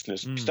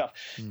consciousness stuff.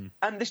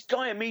 And this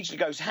guy immediately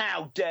goes,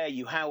 how dare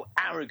you, how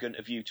arrogant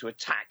of you to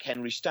attack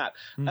Henry Stapp.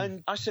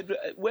 And I said,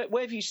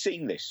 where have you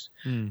seen this?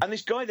 And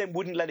this guy then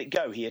wouldn't let it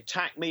go. He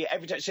attacked me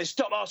every time. He says,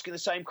 stop asking the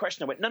same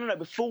question. I went, no,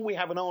 before we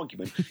have an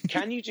argument,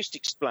 can you just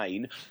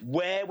explain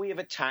where we have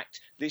attacked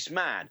this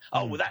man?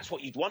 Oh, well, that's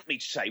what you'd want me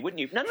to say, wouldn't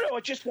you? No, I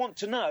just want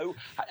to know.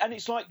 And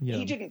it's like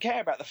he didn't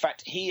care about the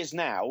fact he has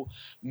now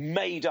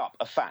made up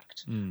a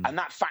fact. And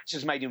that fact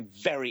has made him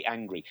very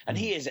angry. And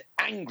he is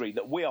angry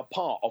that we are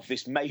part of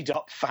this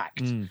made-up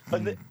fact.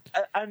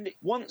 And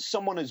once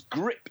someone has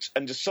gripped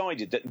and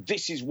decided that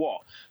this is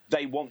what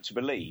they want to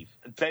believe,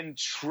 then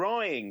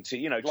trying to,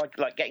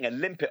 like getting a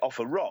limpet off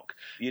a rock,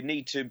 you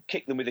need to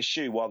kick them with a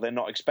shoe while they're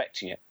not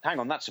expecting it. Hang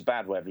on, that's a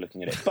bad way of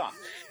looking at it. But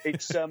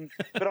it's, I'm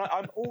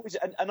always,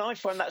 and I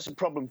find that's a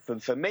problem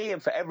for me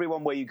and for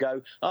everyone, where you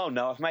go, oh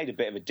no, I've made a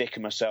bit of a dick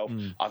of myself.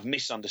 I've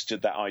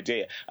misunderstood that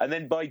idea. And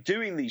then by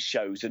doing these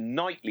shows and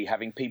nightly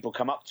having people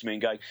come up to me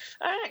and go,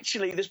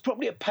 actually, there's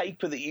probably a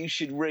paper that you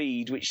should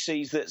read which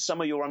sees that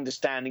some of your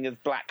understanding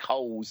of black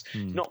holes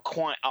is not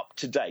quite up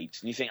to date.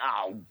 And you think,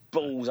 oh,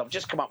 balls, I've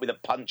just come up with a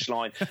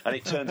punchline, and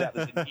it turns out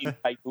there's a new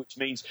paper which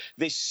means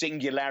this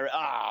singularity.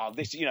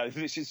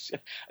 This is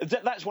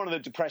that's one of the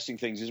depressing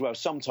things as well.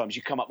 Sometimes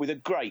you come up with a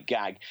great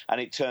gag, and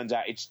it turns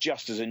out it's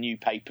just as a new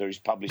paper is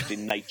published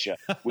in Nature,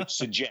 which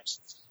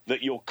suggests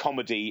that your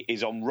comedy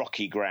is on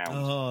rocky ground.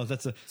 Oh,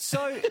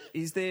 So,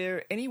 is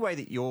there any way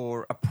that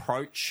your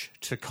approach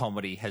to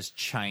comedy has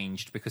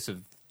changed because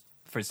of,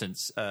 for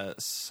instance,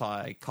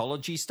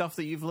 psychology stuff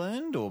that you've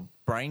learned or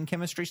brain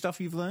chemistry stuff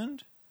you've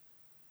learned?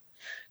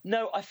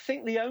 No, I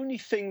think the only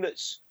thing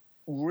that's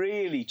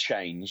really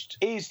changed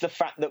is the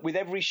fact that with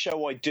every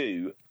show I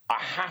do, I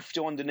have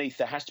to, underneath,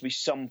 there has to be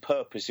some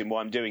purpose in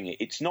why I'm doing it.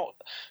 It's not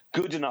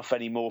good enough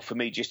anymore for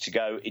me just to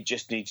go, it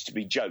just needs to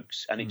be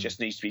jokes and it just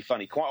needs to be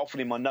funny. Quite often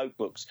in my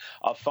notebooks,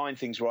 I'll find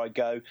things where I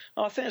go,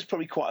 I think that's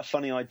probably quite a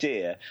funny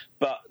idea,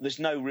 but there's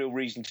no real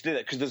reason to do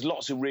that because there's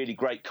lots of really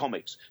great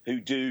comics who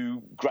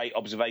do great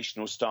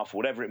observational stuff, or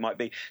whatever it might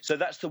be. So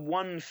that's the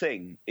one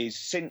thing, is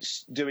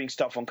since doing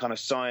stuff on kind of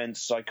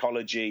science,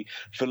 psychology,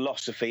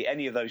 philosophy,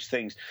 any of those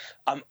things,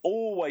 I'm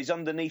always,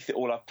 underneath it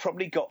all, I've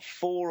probably got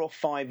 4 or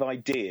 5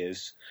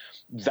 ideas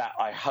that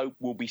I hope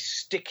will be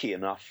sticky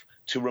enough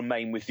to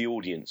remain with the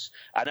audience.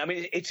 And I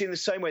mean, it's in the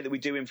same way that we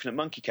do Infinite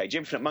Monkey Cage.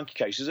 Infinite Monkey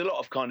Cage, there's a lot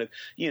of kind of,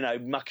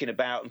 mucking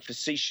about and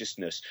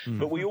facetiousness,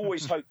 but we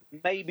always hope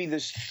maybe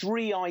there's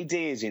 3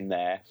 ideas in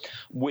there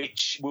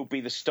which will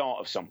be the start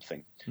of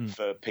something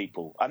for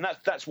people. And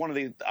that's one of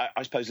the,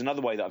 I suppose,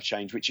 another way that I've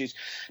changed, which is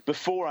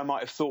before I might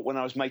have thought, when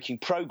I was making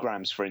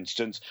programs, for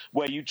instance,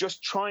 where you're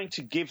just trying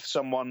to give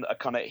someone a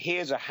kind of,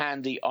 here's a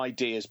handy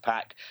ideas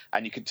pack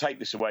and you can take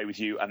this away with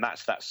you, and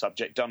that's that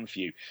subject done for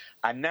you.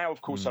 And now, of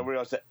course, I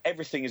realise that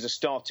everything is a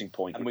starting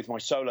point. And with my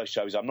solo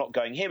shows, I'm not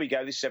going, here we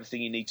go, this is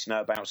everything you need to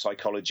know about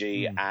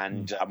psychology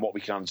and what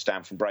we can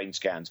understand from brain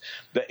scans.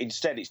 But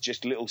instead, it's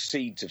just little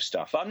seeds of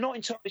stuff. I'm not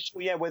entirely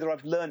sure, whether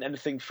I've learned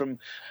anything from...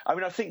 I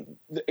mean, I think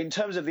in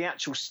terms of the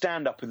actual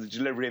stand-up and the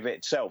delivery of it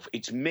itself,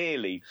 it's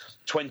merely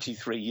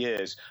 23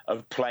 years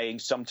of playing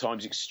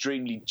sometimes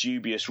extremely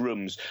dubious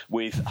rooms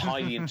with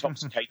highly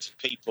intoxicated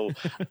people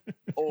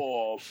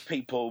or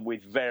people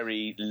with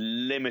very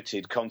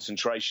limited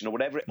concentration or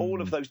whatever.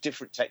 All of those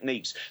different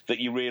techniques that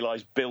you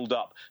realise build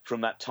up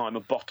from that time a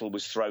bottle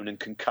was thrown and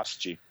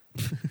concussed you.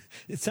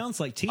 It sounds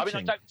like teaching. I mean,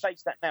 I don't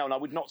face that now, and I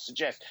would not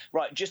suggest.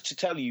 Right, just to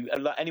tell you,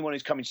 anyone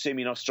who's coming to see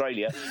me in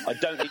Australia, I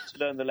don't need to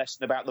learn the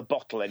lesson about the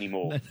bottle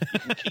anymore. You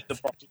can keep the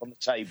bottle on the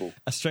table.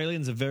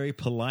 Australians are very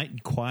polite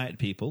and quiet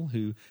people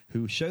who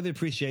show their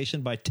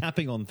appreciation by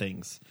tapping on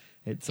things.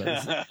 It's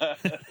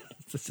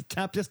just a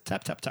tap, just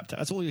tap, tap, tap, tap.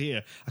 That's all you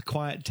hear. A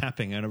quiet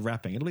tapping and a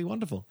rapping. It'll be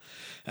wonderful.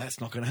 That's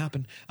not going to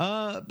happen.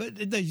 But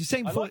you're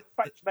saying before... I like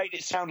the fact you made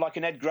it sound like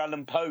an Edgar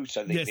Allan Poe,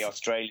 so the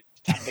Australians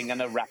tapping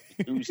and a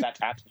rapping. Who's that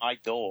at my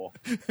door?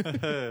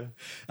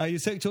 You're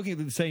saying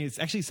it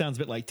actually sounds a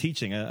bit like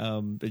teaching.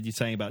 You're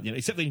saying about,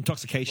 except the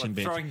intoxication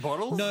bit. Throwing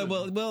bottles? No,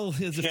 well,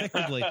 it's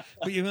effectively.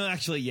 But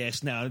actually,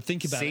 yes. Now,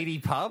 think about seedy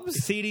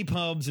pubs? Seedy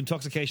pubs,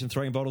 intoxication,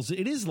 throwing bottles.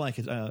 It is like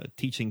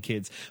teaching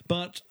kids.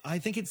 But I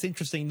think it's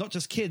interesting, not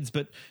just kids,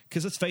 but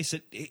because let's face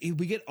it,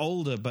 we get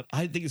older, but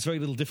I think there's very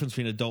little difference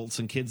between adults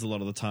and kids a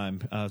lot of the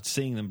time,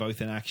 seeing them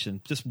both in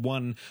action. Just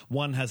one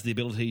has the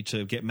ability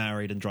to get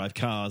married and drive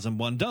cars, and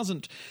one doesn't.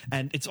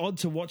 And it's odd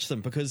to watch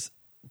them because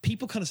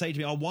people kind of say to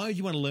me, why do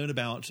you want to learn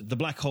about the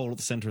black hole at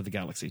the center of the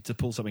galaxy, to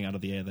pull something out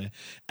of the air there?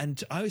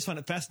 And I always find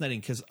it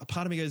fascinating because a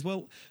part of me goes,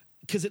 well,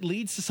 because it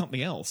leads to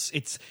something else.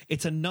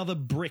 It's another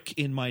brick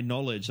in my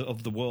knowledge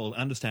of the world,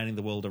 understanding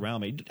the world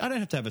around me. I don't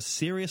have to have a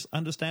serious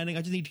understanding.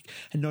 I just need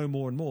to know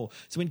more and more.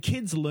 So when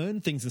kids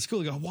learn things in school,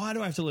 they go, why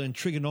do I have to learn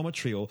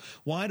trigonometry? Or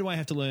why do I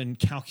have to learn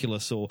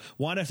calculus? Or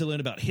why do I have to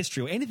learn about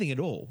history or anything at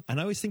all? And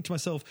I always think to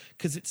myself,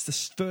 because it's the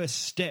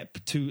first step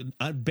to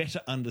a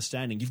better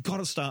understanding. You've got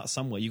to start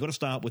somewhere. You've got to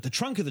start with the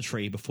trunk of the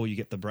tree before you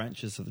get the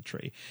branches of the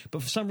tree.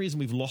 But for some reason,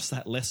 we've lost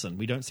that lesson.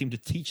 We don't seem to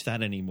teach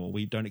that anymore.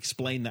 We don't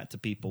explain that to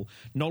people.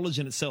 Knowledge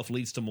in itself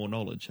leads to more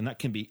knowledge, and that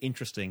can be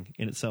interesting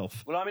in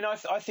itself. Well, I mean, I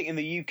think in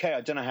the UK,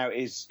 I don't know how it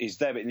is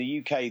there, but in the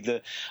UK,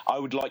 I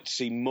would like to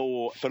see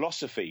more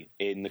philosophy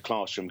in the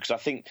classroom, because I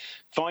think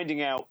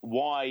finding out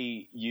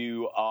why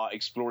you are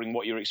exploring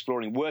what you're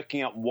exploring,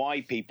 working out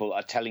why people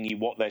are telling you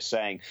what they're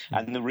saying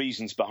and the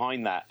reasons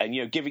behind that,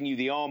 and giving you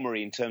the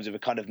armory in terms of a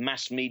kind of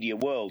mass media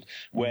world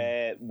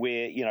where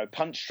we're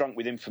punch drunk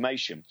with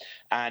information,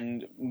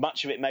 and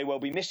much of it may well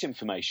be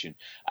misinformation,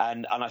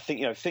 and I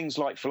think things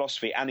like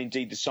philosophy and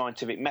indeed the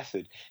scientific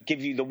method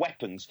give you the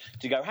weapons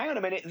to go, hang on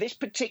a minute, this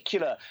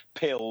particular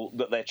pill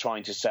that they're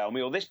trying to sell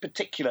me, or this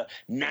particular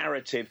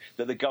narrative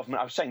that the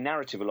government, I'm saying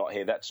narrative a lot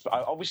here, that's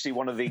obviously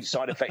one of the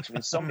side effects of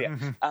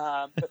insomnia,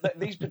 but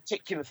these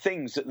particular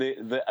things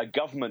that a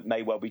government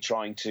may well be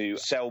trying to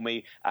sell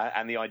me,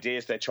 and the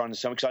ideas they're trying to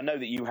sell me, because I know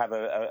that you have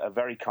a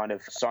very kind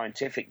of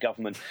scientific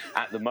government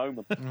at the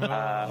moment.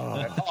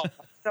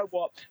 You know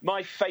what?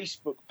 My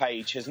Facebook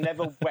page has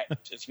never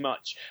wept as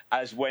much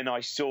as when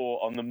I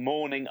saw on the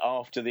morning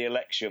after the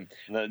election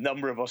the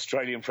number of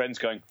Australian friends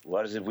going,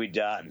 "What have we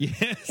done?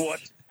 Yes.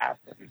 What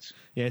happened?"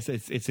 Yes,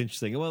 it's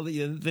interesting. Well,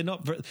 they're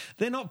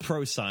not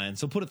pro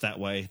science. I'll put it that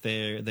way.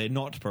 They're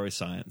not pro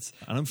science,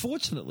 and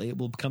unfortunately, it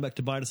will come back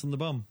to bite us on the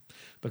bum,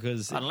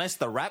 because unless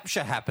the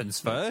rapture happens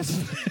first.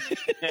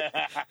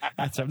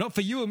 That's not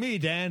for you or me,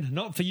 Dan.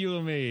 Not for you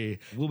or me.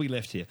 We'll be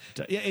left here.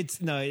 Yeah,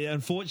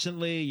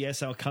 unfortunately,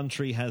 yes, our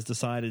country has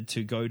decided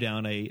to go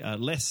down a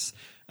less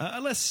a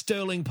less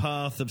sterling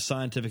path of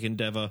scientific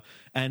endeavour.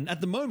 And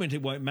at the moment,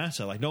 it won't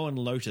matter. Like, no one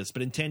will notice.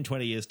 But in 10,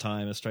 20 years'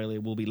 time,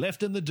 Australia will be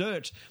left in the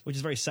dirt, which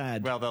is very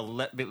sad. Well,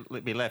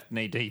 they'll be left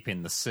knee-deep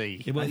in the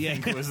sea. Well, yeah. I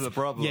think was the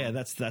problem. Yeah,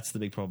 that's the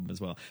big problem as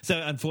well. So,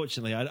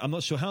 unfortunately, I'm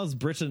not sure. How's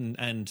Britain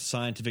and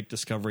scientific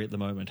discovery at the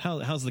moment?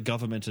 How's the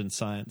government and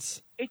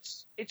science?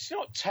 It's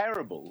not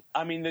terrible.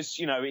 I mean, there's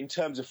in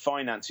terms of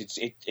finance,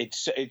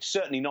 it's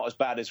certainly not as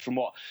bad as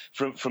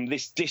from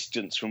this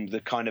distance, from the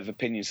kind of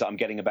opinions that I'm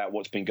getting about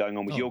what's been going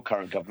on with your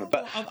current government.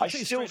 But I'll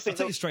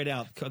tell you straight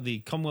out, the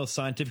Commonwealth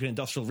Scientific and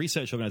Industrial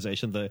Research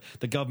Organisation,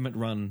 the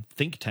government-run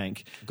think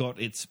tank, got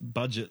its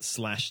budget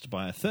slashed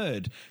by a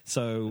third.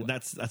 So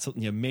that's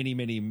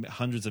many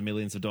hundreds of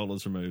millions of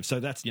dollars removed. So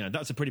that's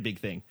a pretty big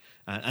thing,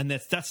 and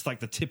that's like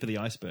the tip of the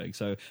iceberg.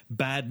 So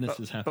badness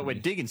is happening. But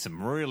we're digging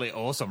some really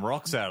awesome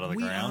rocks out of the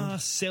ground. We are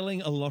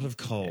selling a lot of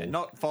coal. Yeah,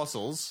 not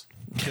fossils,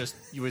 just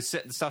you were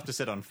set stuff to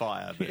set on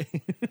fire. But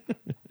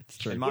it's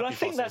true. It might Well, be I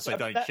think fossils, so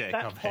don't check.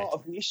 that's part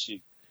of the issue,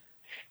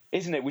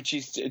 isn't it? Which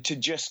is to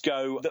just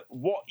go that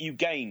what you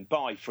gain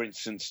by, for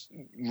instance,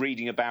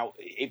 reading about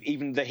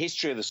even the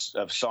history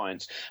of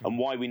science and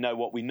why we know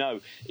what we know,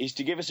 is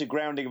to give us a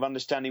grounding of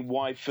understanding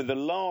why, for the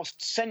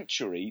last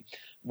century,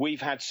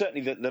 we've had,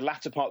 certainly the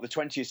latter part of the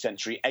 20th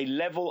century, a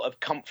level of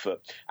comfort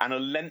and a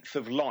length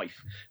of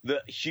life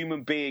that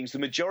human beings, the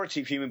majority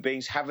of human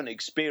beings, haven't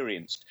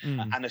experienced,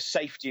 and a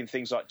safety in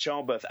things like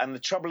childbirth. And the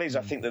trouble is,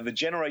 I think that the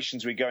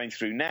generations we're going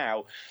through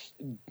now,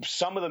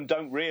 some of them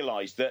don't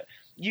realise that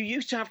you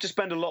used to have to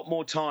spend a lot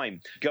more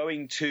time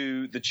going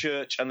to the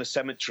church and the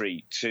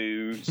cemetery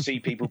to see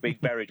people being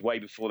buried way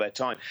before their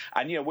time.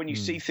 And, when you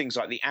see things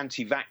like the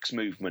anti-vax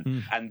movement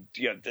and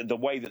the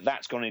way that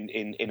that's gone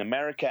in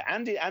America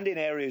and in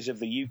areas of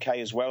the UK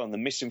as well, and the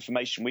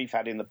misinformation we've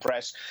had in the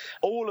press,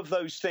 all of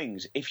those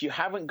things, if you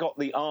haven't got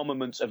the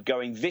armaments of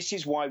going, this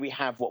is why we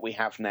have what we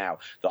have now,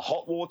 the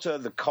hot water,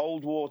 the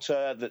cold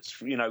water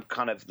that's,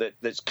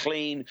 that's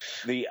clean,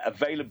 the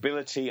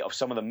availability of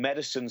some of the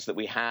medicines that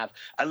we have,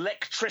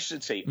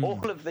 electricity,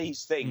 all of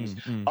these things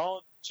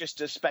aren't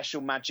just a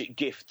special magic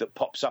gift that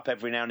pops up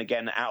every now and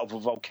again out of a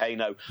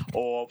volcano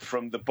or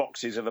from the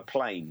boxes of a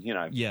plane,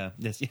 Yeah,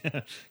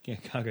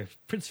 cargo.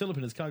 Prince Philip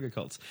and his cargo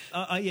cults.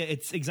 Yeah,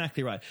 it's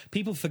exactly right.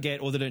 People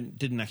forget, or they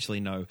didn't actually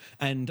know.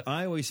 And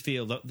I always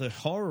feel that the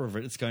horror of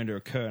it's going to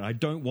occur, and I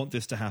don't want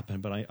this to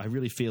happen, but I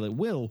really feel it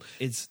will.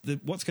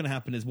 What's going to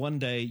happen is one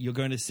day you're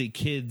going to see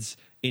kids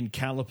in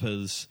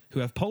calipers who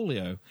have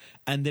polio,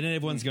 and then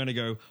everyone's going to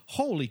go,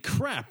 holy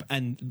crap,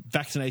 and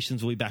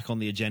vaccinations will be back on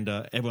the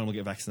agenda. Everyone will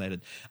get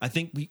vaccinated. I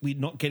think we're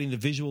not getting the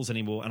visuals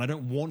anymore, and I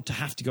don't want to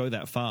have to go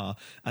that far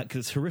because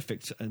it's a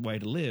horrific way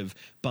to live,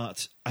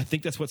 but I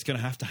think that's what's going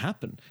to have to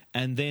happen.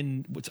 And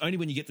then it's only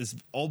when you get this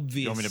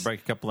obvious... You want me to break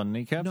a couple of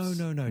kneecaps?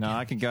 No. No,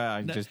 I can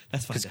go. That's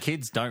fine. Because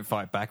kids don't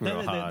fight back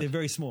real hard. They're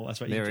very small.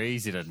 That's right. They're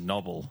easy to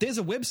nobble. There's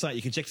a website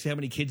you can check to see how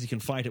many kids you can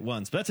fight at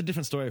once, but that's a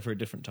different story for a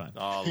different time.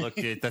 Oh, look,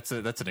 that's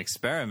an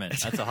experiment.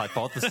 That's a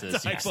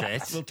hypothesis you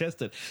set. We'll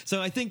test it. So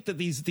I think that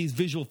these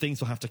visual things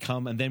will have to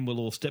come, and then we'll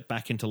all step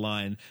back into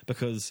line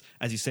because,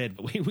 as you said,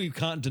 we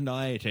can't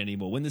deny it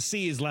anymore. When the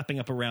sea is lapping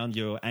up around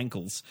your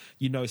ankles,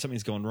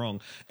 something's gone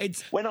wrong.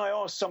 When I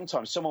ask,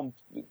 sometimes someone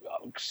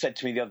said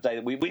to me the other day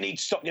that we need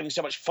to stop giving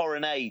so much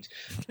foreign aid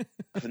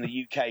from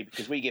the UK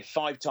because we give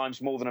 5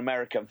 times more than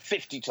America and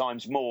 50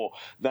 times more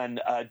than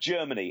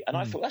Germany. And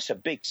I thought, that's a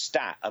big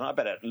stat, and I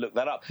better look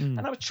that up. And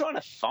I was trying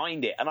to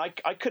find it, and I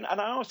couldn't. And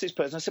I asked this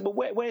person, I said,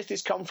 well, where's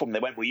this come from? They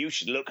went, well, you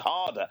should look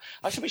harder.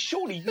 I said, well,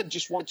 surely you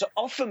just want to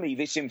offer me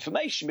this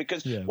information,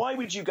 because why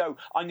would you go,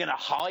 I'm going to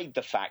hide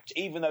the fact,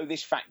 even though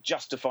this fact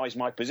justifies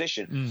my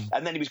position?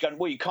 And then he was going,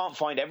 well, you can't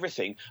find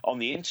everything on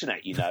the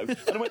internet, And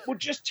I went, well,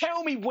 just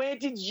tell me, where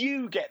did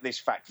you get this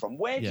fact from?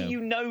 Where do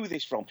you know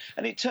this from?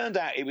 And it turned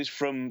out it was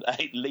from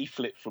a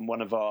leaflet from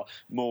one of our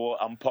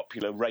more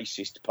unpopular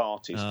racist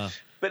parties.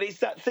 But it's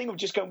that thing of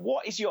just going,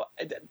 why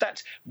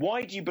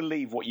do you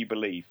believe what you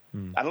believe?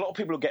 And a lot of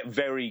people will get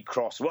very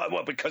cross.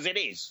 Well, because it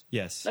is.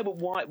 Yes. No, but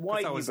why do you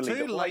believe it? I was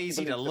too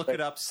lazy to look it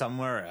up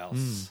somewhere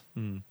else.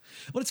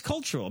 Well, it's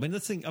cultural.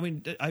 I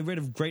mean, I read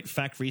a great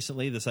fact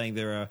recently. They're saying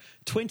there are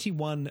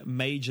 21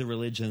 major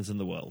religions in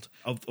the world.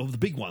 Of the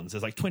big ones,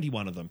 there's like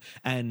 21 of them.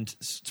 And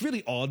it's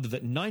really odd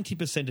that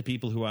 90% of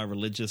people who are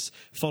religious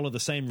follow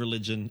the same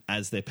religion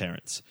as their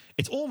parents.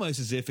 It's almost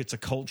as if it's a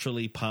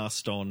culturally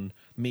passed on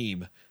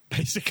meme.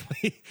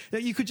 Basically,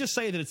 you could just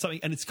say that it's something,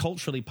 and it's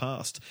culturally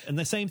passed. And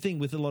the same thing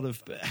with a lot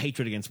of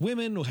hatred against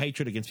women, or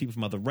hatred against people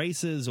from other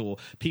races, or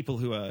people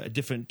who are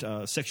different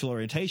sexual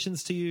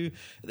orientations to you.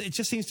 It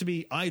just seems to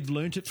be, I'd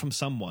learnt it from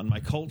someone,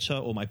 my culture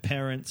or my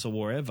parents or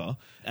wherever,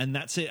 and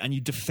that's it. And you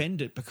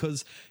defend it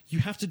because you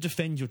have to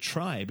defend your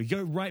tribe. You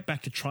go right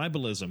back to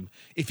tribalism.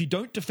 If you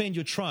don't defend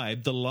your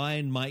tribe, the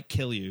lion might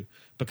kill you.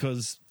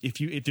 because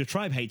if your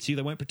tribe hates you,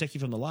 they won't protect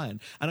you from the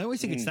lion. And I always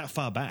think it's that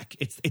far back.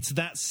 It's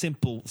that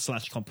simple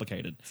 /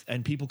 complicated,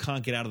 and people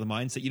can't get out of the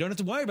mindset. You don't have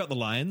to worry about the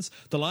lions.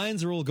 The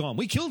lions are all gone.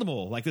 We killed them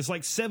all. Like there's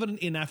like 7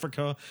 in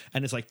Africa,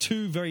 and it's like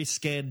 2 very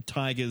scared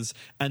tigers,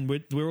 and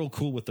we're all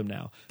cool with them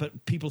now.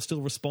 But people still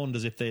respond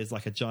as if there's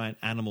like a giant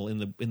animal in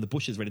the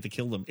bushes ready to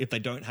kill them if they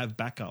don't have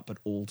backup at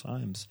all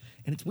times,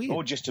 and it's weird.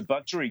 Or just a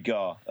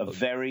budgerigar, a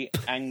very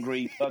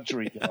angry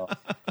budgerigar.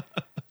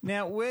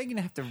 Now, we're going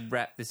to have to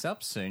wrap this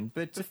up soon,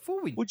 but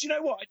before we... Well, do you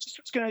know what? I just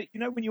was going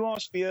to, when you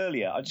asked me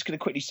earlier, I'm just going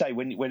to quickly say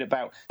when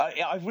about...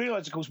 I've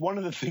realised, of course, one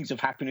of the things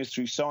of happiness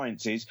through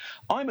science is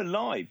I'm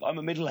alive. I'm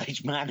a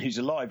middle-aged man who's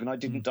alive, and I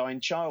didn't die in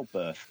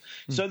childbirth.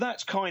 So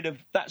that's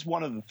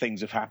one of the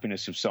things of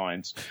happiness of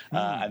science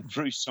and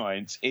through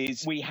science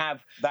is we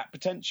have that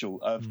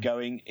potential of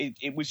going...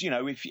 It was,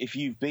 if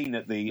you've been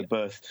at the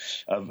birth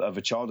of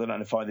a child, I don't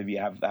know if either of you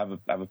have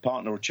a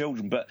partner or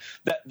children, but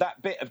that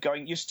bit of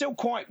going, you're still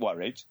quite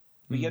worried.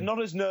 But you're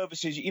not as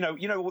nervous as you know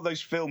all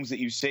those films that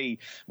you see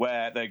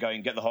where they're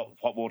going, get the hot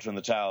water and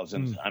the towels,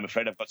 and I'm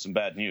afraid I've got some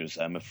bad news.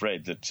 I'm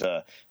afraid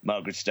that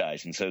Margaret's died,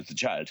 and so is the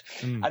child.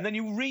 And then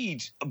you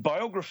read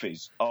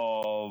biographies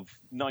of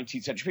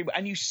 19th century people,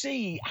 and you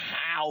see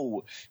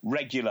how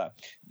regular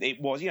it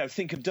was.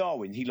 Think of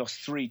Darwin. He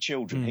lost 3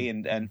 children. He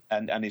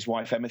and his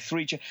wife Emma,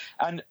 3 children.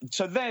 And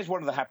so there's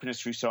one of the happiness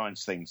through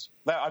science things.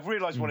 I've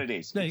realised what it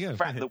is. There you go. The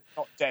fact that we're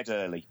not dead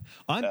early.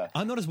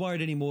 I'm not as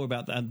worried anymore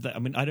about that. I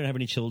mean, I don't have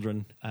any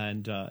children,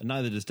 and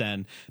neither does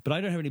Dan, but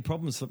I don't have any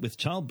problems with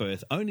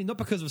childbirth, only not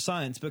because of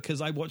science,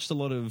 because I watched a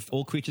lot of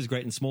All Creatures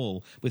Great and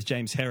Small with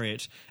James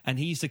Herriot, and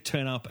he used to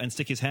turn up and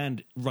stick his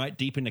hand right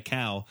deep in a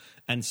cow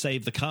and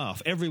save the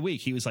calf. Every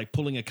week he was like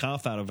pulling a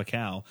calf out of a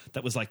cow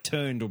that was like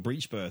turned or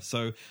breech birth.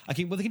 So they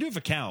can do it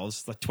for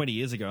cows like 20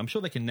 years ago. I'm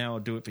sure they can now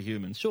do it for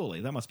humans. Surely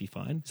that must be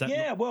fine.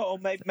 Well,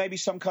 maybe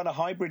some kind of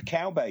hybrid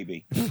cow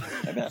baby. Maybe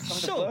that's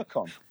something to work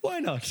on. Why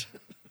not?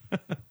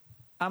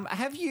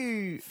 Have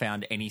you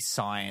found any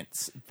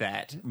science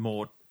that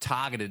more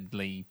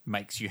targetedly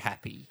makes you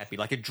happy,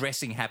 like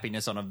addressing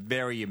happiness on a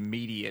very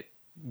immediate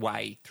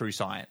way through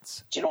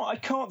science? Do you know what? I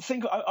can't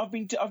think. I've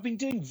been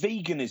doing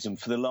veganism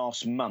for the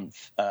last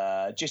month,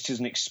 just as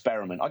an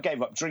experiment. I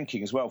gave up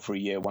drinking as well for a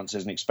year once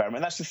as an experiment.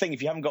 And that's the thing.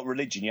 If you haven't got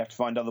religion, you have to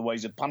find other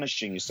ways of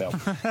punishing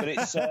yourself. But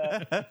it's,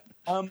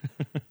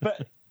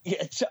 but.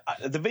 Yeah,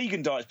 the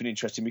vegan diet's been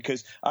interesting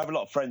because I have a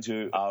lot of friends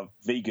who are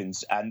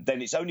vegans, and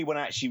then it's only when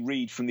I actually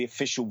read from the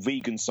official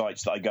vegan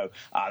sites that I go,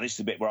 this is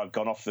the bit where I've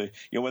gone off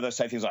where they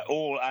say things like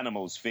all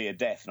animals fear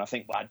death, and I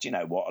think, well, do you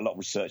know what? A lot of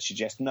research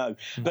suggests no.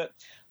 But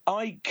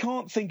I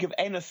can't think of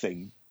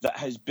anything that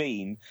has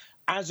been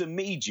as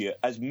immediate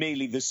as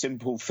merely the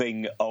simple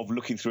thing of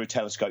looking through a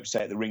telescope,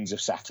 say, at the rings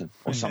of Saturn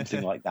or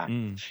something like that.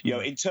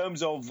 In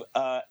terms of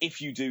if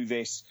you do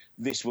this,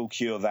 this will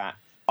cure that.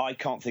 I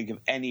can't think of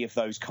any of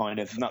those kind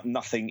of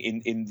nothing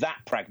in that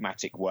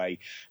pragmatic way.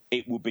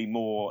 It would be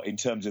more in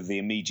terms of the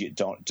immediate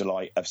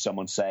delight of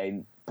someone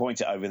saying,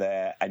 point it over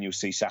there and you'll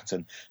see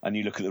Saturn, and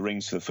you look at the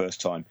rings for the first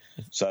time.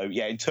 So,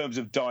 yeah, in terms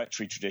of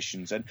dietary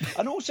traditions. And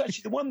also,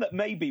 actually, the one that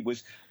maybe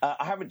was,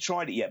 I haven't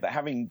tried it yet, but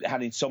having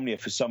had insomnia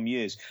for some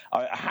years,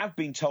 I have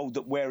been told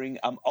that wearing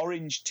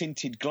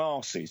orange-tinted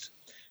glasses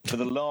for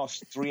the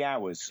last 3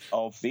 hours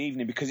of the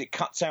evening, because it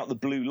cuts out the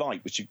blue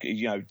light, which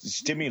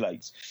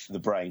stimulates the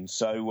brain.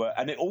 So,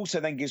 and it also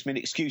then gives me an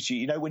excuse.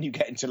 When you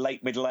get into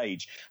late middle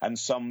age, and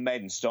some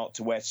men start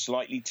to wear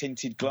slightly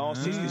tinted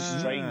glasses, this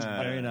strange.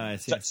 Very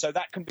nice. So, so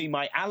that can be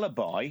my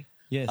alibi.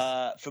 Yes.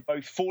 For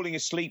both falling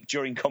asleep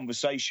during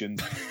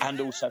conversations and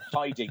also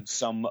hiding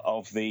some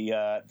of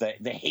the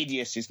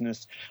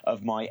hideousness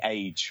of my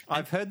age.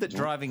 I've heard that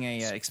driving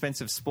a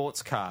expensive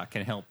sports car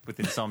can help with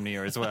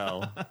insomnia as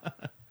well.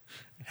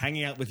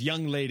 Hanging out with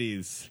young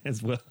ladies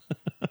as well.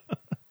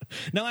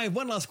 Now, I have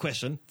one last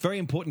question, very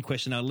important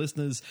question. Our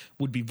listeners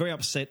would be very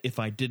upset if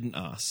I didn't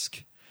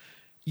ask.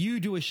 You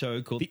do a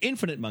show called The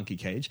Infinite Monkey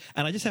Cage,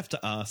 and I just have to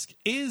ask,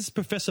 is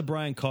Professor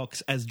Brian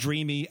Cox as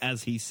dreamy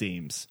as he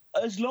seems?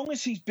 As long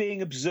as he's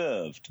being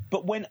observed,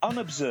 but when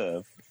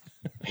unobserved,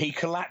 he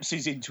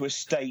collapses into a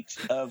state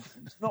of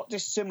not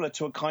dissimilar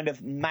to a kind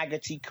of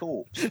maggoty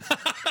corpse.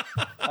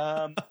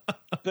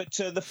 But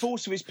the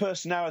force of his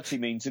personality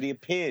means that he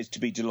appears to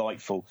be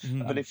delightful.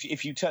 But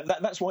if you turn,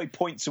 that's why he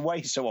points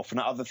away so often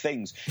at other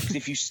things. Because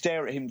if you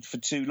stare at him for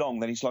too long,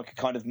 then he's like a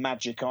kind of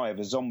magic eye of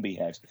a zombie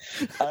head.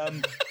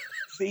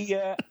 Do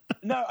you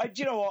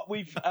know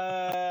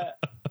what?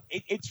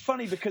 It's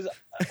funny because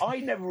I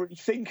never really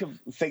think of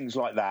things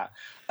like that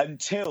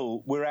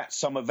until we're at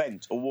some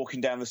event or walking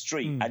down the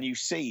street and you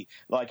see,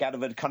 like, out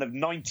of a kind of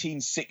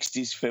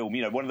 1960s film,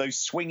 one of those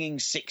swinging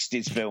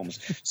 60s films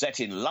set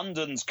in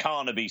London's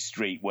Carnaby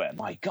Street, where,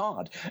 my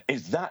God,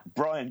 is that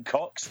Brian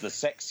Cox, the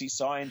sexy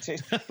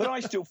scientist? But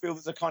I still feel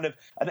there's a kind of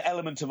an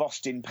element of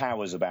Austin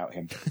Powers about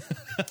him.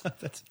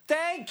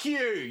 Thank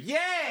you.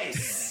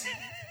 Yes.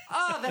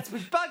 Oh, that's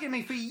been bugging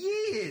me for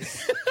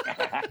years.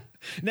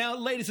 Now,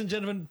 ladies and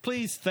gentlemen,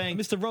 please thank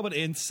Mr. Robert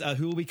Ince,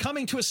 who will be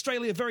coming to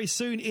Australia very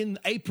soon in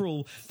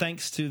April,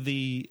 thanks to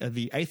the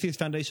Atheist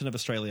Foundation of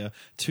Australia,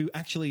 to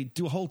actually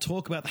do a whole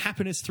talk about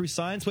happiness through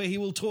science, where he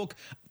will talk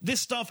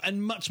this stuff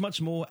and much,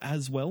 much more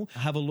as well.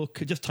 Have a look.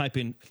 Just type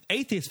in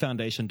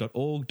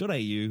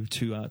atheistfoundation.org.au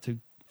to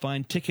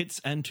find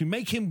tickets and to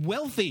make him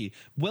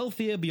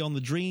wealthier beyond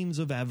the dreams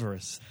of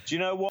avarice. Do you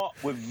know what?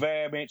 We're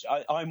very much.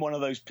 I'm one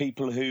of those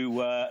people who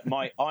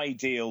my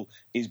ideal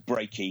is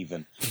break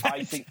even.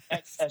 I think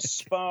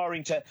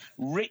aspiring to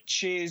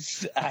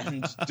riches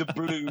and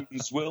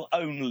doubloons will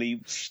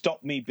only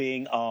stop me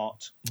being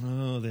art.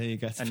 Oh, there you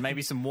go. And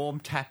maybe some warm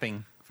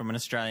tapping from an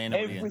Australian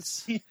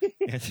audience.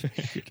 That's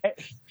very good.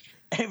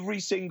 Every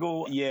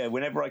single year,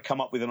 whenever I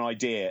come up with an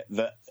idea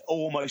that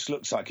almost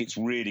looks like it's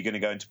really going to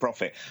go into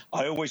profit,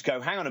 I always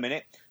go, hang on a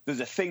minute, there's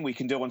a thing we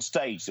can do on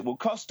stage that will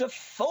cost a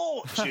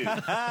fortune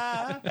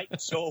to make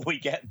sure we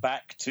get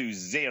back to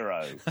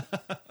zero.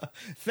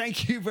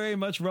 Thank you very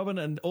much, Robin,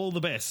 and all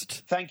the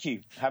best. Thank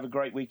you. Have a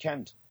great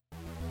weekend.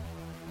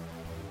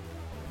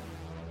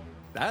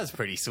 That was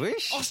pretty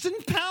swish. Austin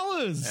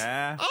Powers!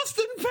 Yeah.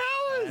 Austin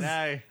Powers! I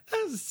know.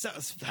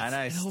 I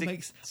know. It all Stick,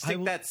 makes- stick I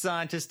will- that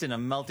scientist in a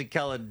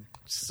multicolored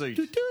suit.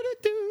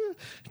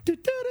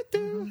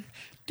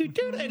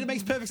 It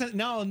makes perfect sense.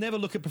 Now I'll never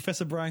look at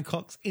Professor Brian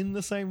Cox in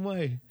the same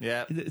way.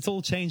 Yeah. It's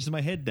all changed in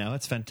my head now.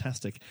 It's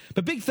fantastic.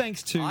 But big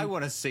thanks to... I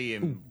want to see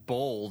him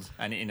bald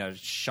and in a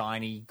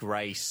shiny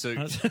grey suit.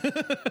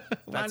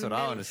 That's what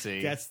I want to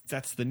see.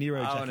 That's the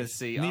Nero jacket. I want to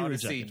see. Nero I want to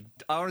jacket. see.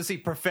 I want to see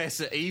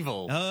Professor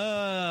Evil.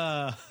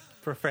 Ah.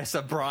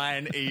 Professor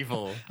Brian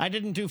Evil. I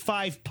didn't do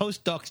 5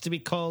 postdocs to be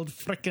called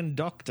frickin'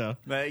 doctor.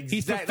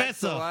 He's That's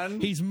professor. the one.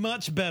 He's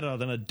much better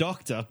than a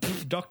doctor.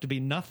 Pfft, doctor be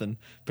nothing.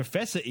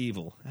 Professor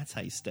Evil. That's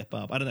how you step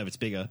up. I don't know if it's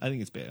bigger. I think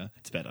it's bigger.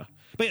 It's better.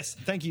 But yes,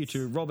 thank you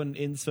to Robin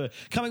Ince for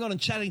coming on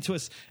and chatting to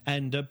us.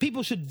 And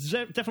people should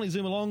definitely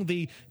zoom along.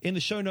 In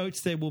the show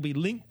notes, there will be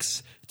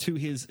links to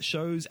his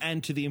shows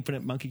and to the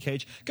Infinite Monkey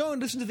Cage. Go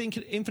and listen to the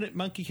Infinite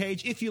Monkey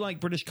Cage. If you like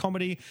British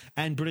comedy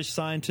and British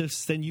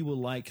scientists, then you will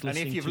like listening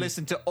to... And if you've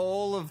listened to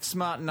all of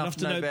Smart Enough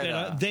to Know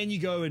Better, then you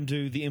go and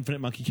do the Infinite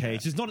Monkey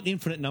Cage. There's not an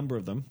infinite number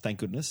of them, thank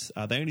goodness.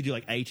 They only do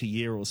like 8 a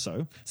year or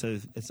so, so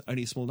it's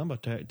only a small number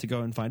to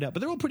go and find out.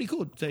 But they're all pretty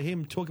cool. So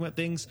him talking about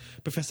things,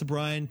 Professor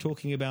Brian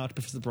talking about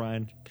Professor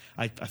Brian.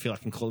 I feel I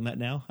can call him that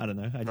now. I don't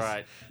know.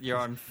 right? You're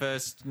on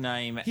first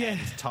name and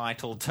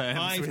title terms.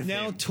 I've with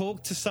now him.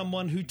 talked to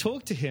someone who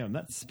talked to him.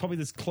 That's probably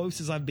as close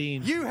as I've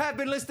been. You have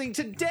been listening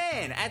to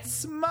Dan at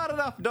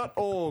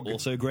smartenough.org.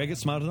 Also, Greg at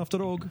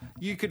smartenough.org.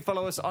 You could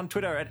follow us on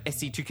Twitter at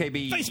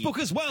SE2KB. Facebook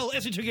as well,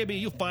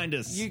 SE2KB. You'll find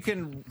us. You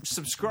can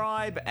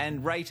subscribe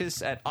and rate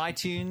us at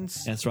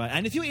iTunes. That's right.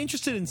 And if you're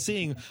interested in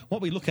seeing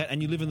what we look at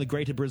and you live in the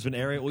greater Brisbane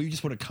area or you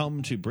just want to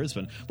come to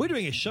Brisbane, we're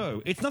doing a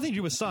show. It's nothing to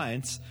do with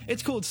science.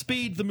 It's called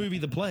Speed, the Movie,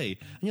 the Play.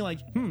 And you're like,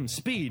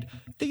 Speed.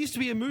 There used to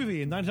be a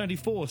movie in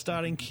 1994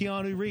 starring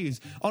Keanu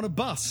Reeves on a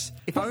bus.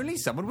 If only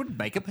someone would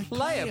make a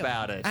play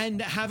about it.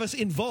 And have us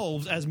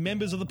involved as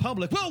members of the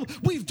public. Well,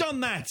 we've done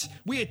that.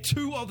 We are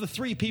 2 of the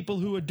 3 people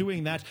who are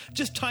doing that.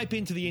 Just type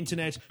into the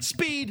internet,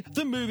 Speed,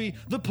 the Movie,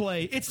 the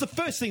Play. It's the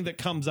first thing that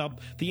comes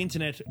up. The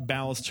internet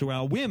bows to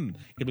our whim.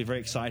 It'll be very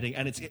exciting.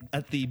 And it's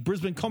at the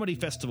Brisbane Comedy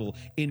Festival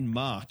in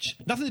March.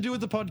 Nothing to do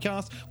with the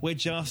podcast. We're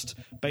just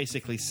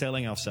basically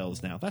selling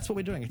ourselves now. That's what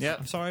we're doing. Yep.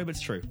 I'm sorry, but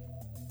it's true.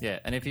 Yeah,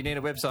 and if you need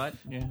a website,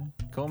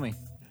 call me.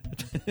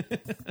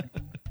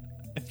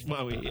 That's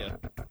why we're here.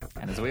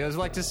 And as we always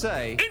like to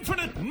say,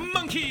 Infinite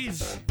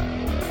Monkeys!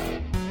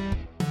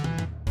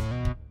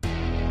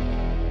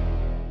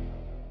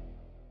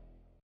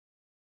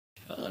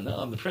 Oh, no,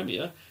 I'm the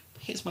Premier.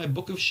 Here's my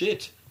book of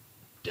shit.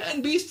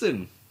 Dan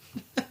Beeston.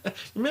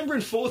 Remember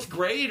in 4th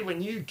grade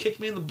when you kicked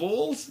me in the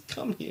balls?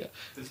 Come here.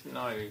 there's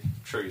no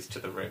truth to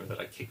the rumour that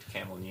I kicked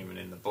Campbell Newman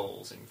in the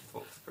balls in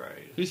 4th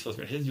grade. Who's 4th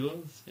grade? Here's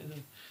yours. Yeah,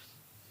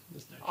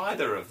 there's no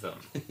Either of them.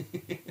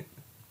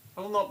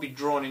 I will not be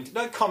drawn into...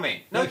 No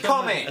comment! No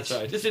comment! That's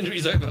right. This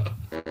interview's over.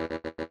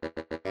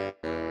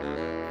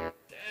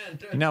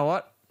 You know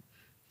what?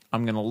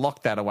 I'm going to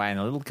lock that away in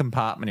a little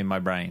compartment in my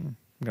brain.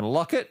 I'm going to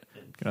lock it.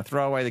 I'm going to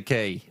throw away the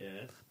key. Yes.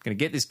 I'm going to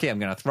get this key. I'm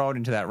going to throw it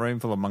into that room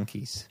full of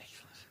monkeys.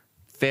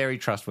 Very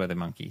trustworthy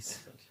monkeys.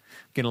 I'm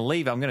going to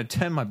leave. I'm going to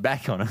turn my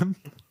back on them.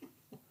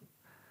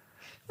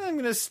 I'm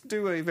going to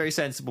do a very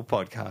sensible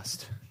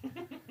podcast.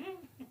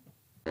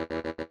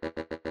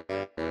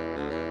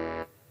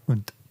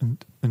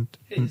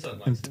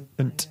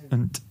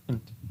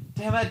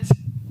 Damn it!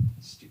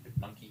 Stupid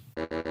monkey.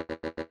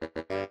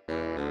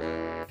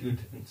 Good.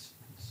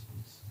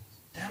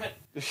 Damn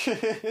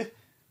it.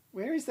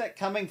 Where is that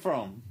coming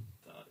from?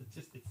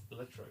 It's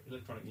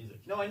electronic music.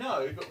 No, I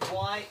know, but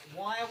why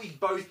are we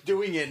both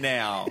doing it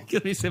now?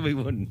 Because we said we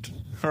wouldn't.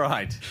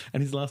 Right.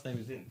 And his last name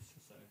is Ince.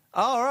 So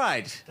All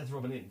right. that's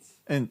Robin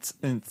Ince.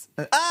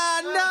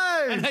 Ah,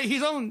 no! And hey,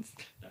 he's on.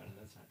 No,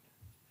 that's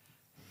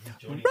right.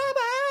 Johnny.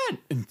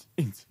 Robin!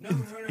 No.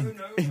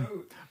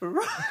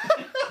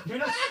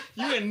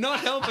 You are not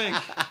helping.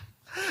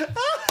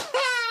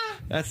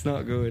 That's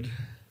not good.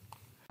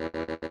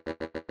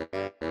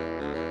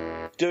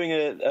 Doing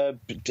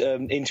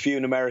an interview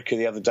in America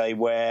the other day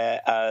where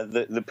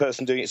the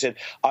person doing it said,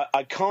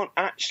 I can't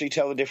actually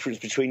tell the difference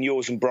between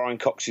yours and Brian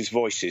Cox's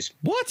voices.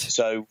 What?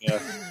 So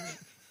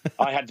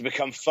I had to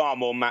become far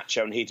more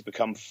macho and he had to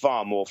become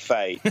far more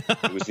fey.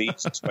 It was the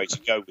easiest way to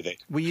go with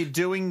it. Were you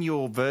doing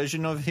your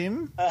version of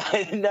him?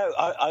 No,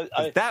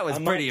 That was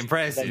pretty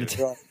impressive.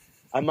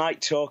 I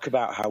might talk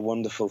about how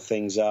wonderful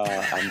things are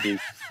and be.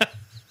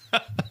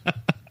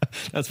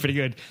 That's pretty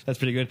good. That's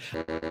pretty good.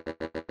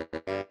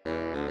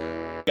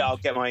 Yeah, I'll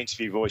get my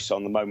interview voice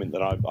on the moment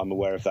that I'm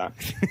aware of that.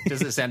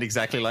 Does it sound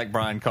exactly like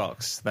Brian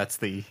Cox? That's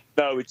the...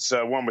 No, it's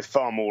one with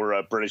far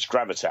more British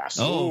gravitas.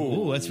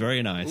 Oh, that's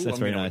very nice. That's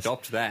very nice.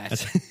 Adopt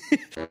that.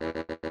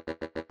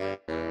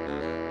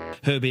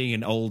 Her being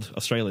an old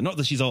Australian. Not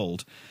that she's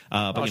old.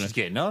 But, She's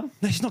getting on.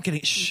 No, she's not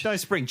getting... Shh. No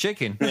spring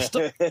chicken.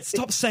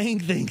 Stop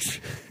saying things.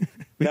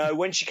 No,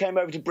 when she came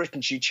over to Britain,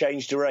 she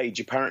changed her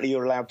age. Apparently,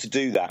 you're allowed to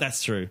do that.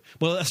 That's true.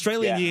 Well,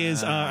 Australian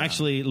years are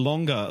actually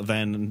longer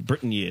than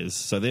Britain years,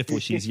 so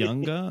therefore she's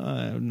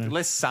younger. No.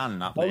 Less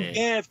sun up there. Oh,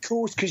 yeah, of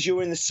course, because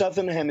you're in the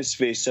southern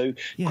hemisphere, so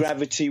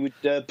gravity would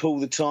pull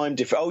the time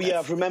different. Oh, yeah,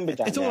 I've remembered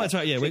that. It's all that's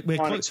right, yeah.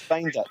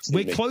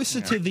 We're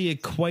closer to the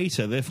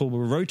equator, therefore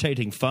we're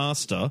rotating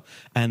faster,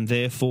 and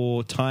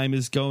therefore time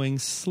is going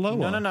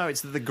slower. No.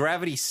 It's that the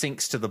gravity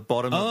sinks to the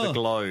bottom of the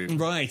globe.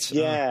 Right.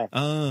 Yeah.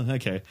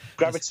 Okay.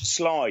 Gravity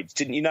slides.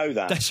 Didn't you know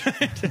that? That's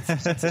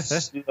right.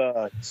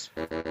 Slides.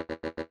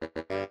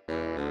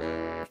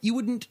 You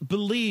wouldn't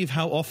believe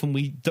how often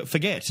we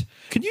forget.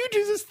 Can you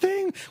do this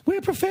thing?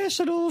 We're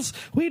professionals.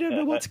 We don't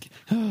know what's...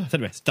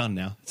 Anyway, it's done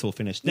now. It's all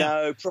finished.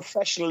 Now, No,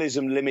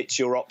 professionalism limits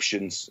your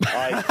options.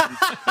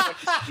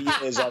 For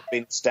years I've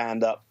been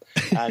stand-up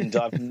and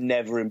I've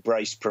never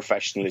embraced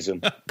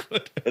professionalism.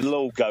 It'll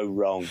all go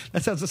wrong.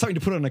 that sounds like something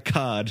to put on a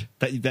card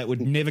that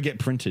would never get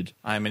printed.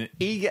 I'm an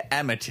eager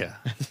amateur.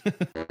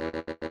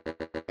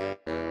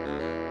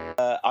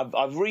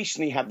 I've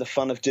recently had the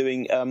fun of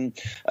doing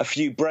a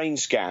few brain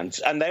scans,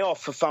 and they are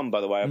for fun,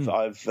 by the way.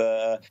 I've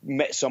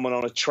met someone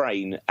on a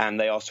train, and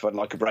they asked if I'd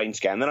like a brain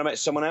scan. Then I met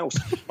someone else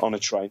on a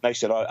train. They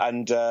said,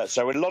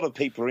 so a lot of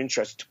people are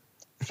interested to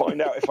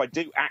find out if I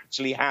do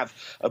actually have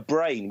a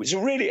brain. Which is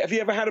really, have you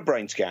ever had a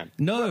brain scan?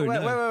 No,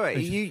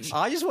 Wait.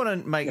 I just want to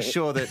make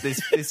sure that this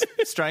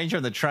stranger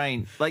on the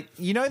train, like,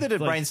 you know that a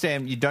brain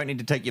scan, you don't need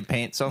to take your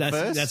pants off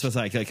first? That's what's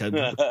like.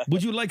 Okay.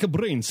 Would you like a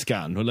brain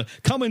scan? Well,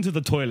 come into the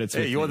toilets.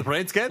 Hey, you want the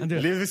brain scan?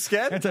 Live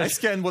scan? I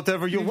scan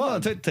whatever you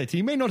want.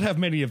 You may not have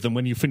many of them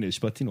when you finish,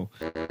 but, you know.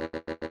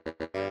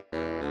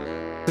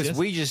 Because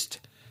we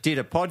just did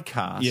a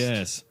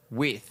podcast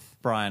with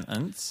Brian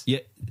Ince.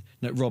 Yeah.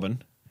 No,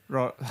 Robin.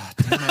 Damn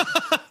it.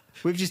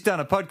 We've just done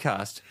a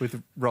podcast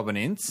with Robin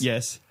Ince.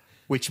 Yes.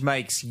 Which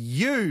makes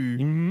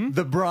you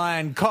the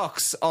Brian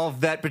Cox of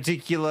that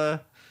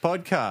particular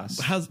podcast.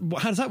 How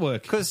does that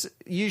work? Because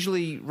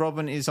usually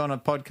Robin is on a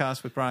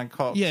podcast with Brian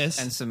Cox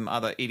and some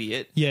other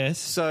idiot. Yes.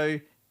 So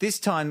this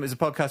time it was a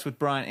podcast with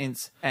Brian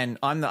Ince and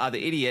I'm the other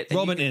idiot. And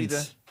Robin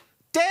Ince.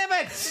 Damn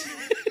it!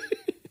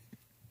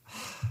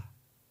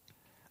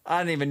 I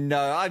don't even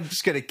know. I'm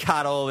just going to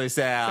cut all this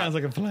out. Sounds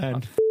like a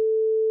plan.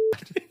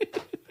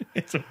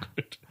 It's so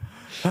good.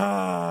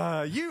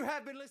 You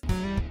have been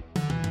listening.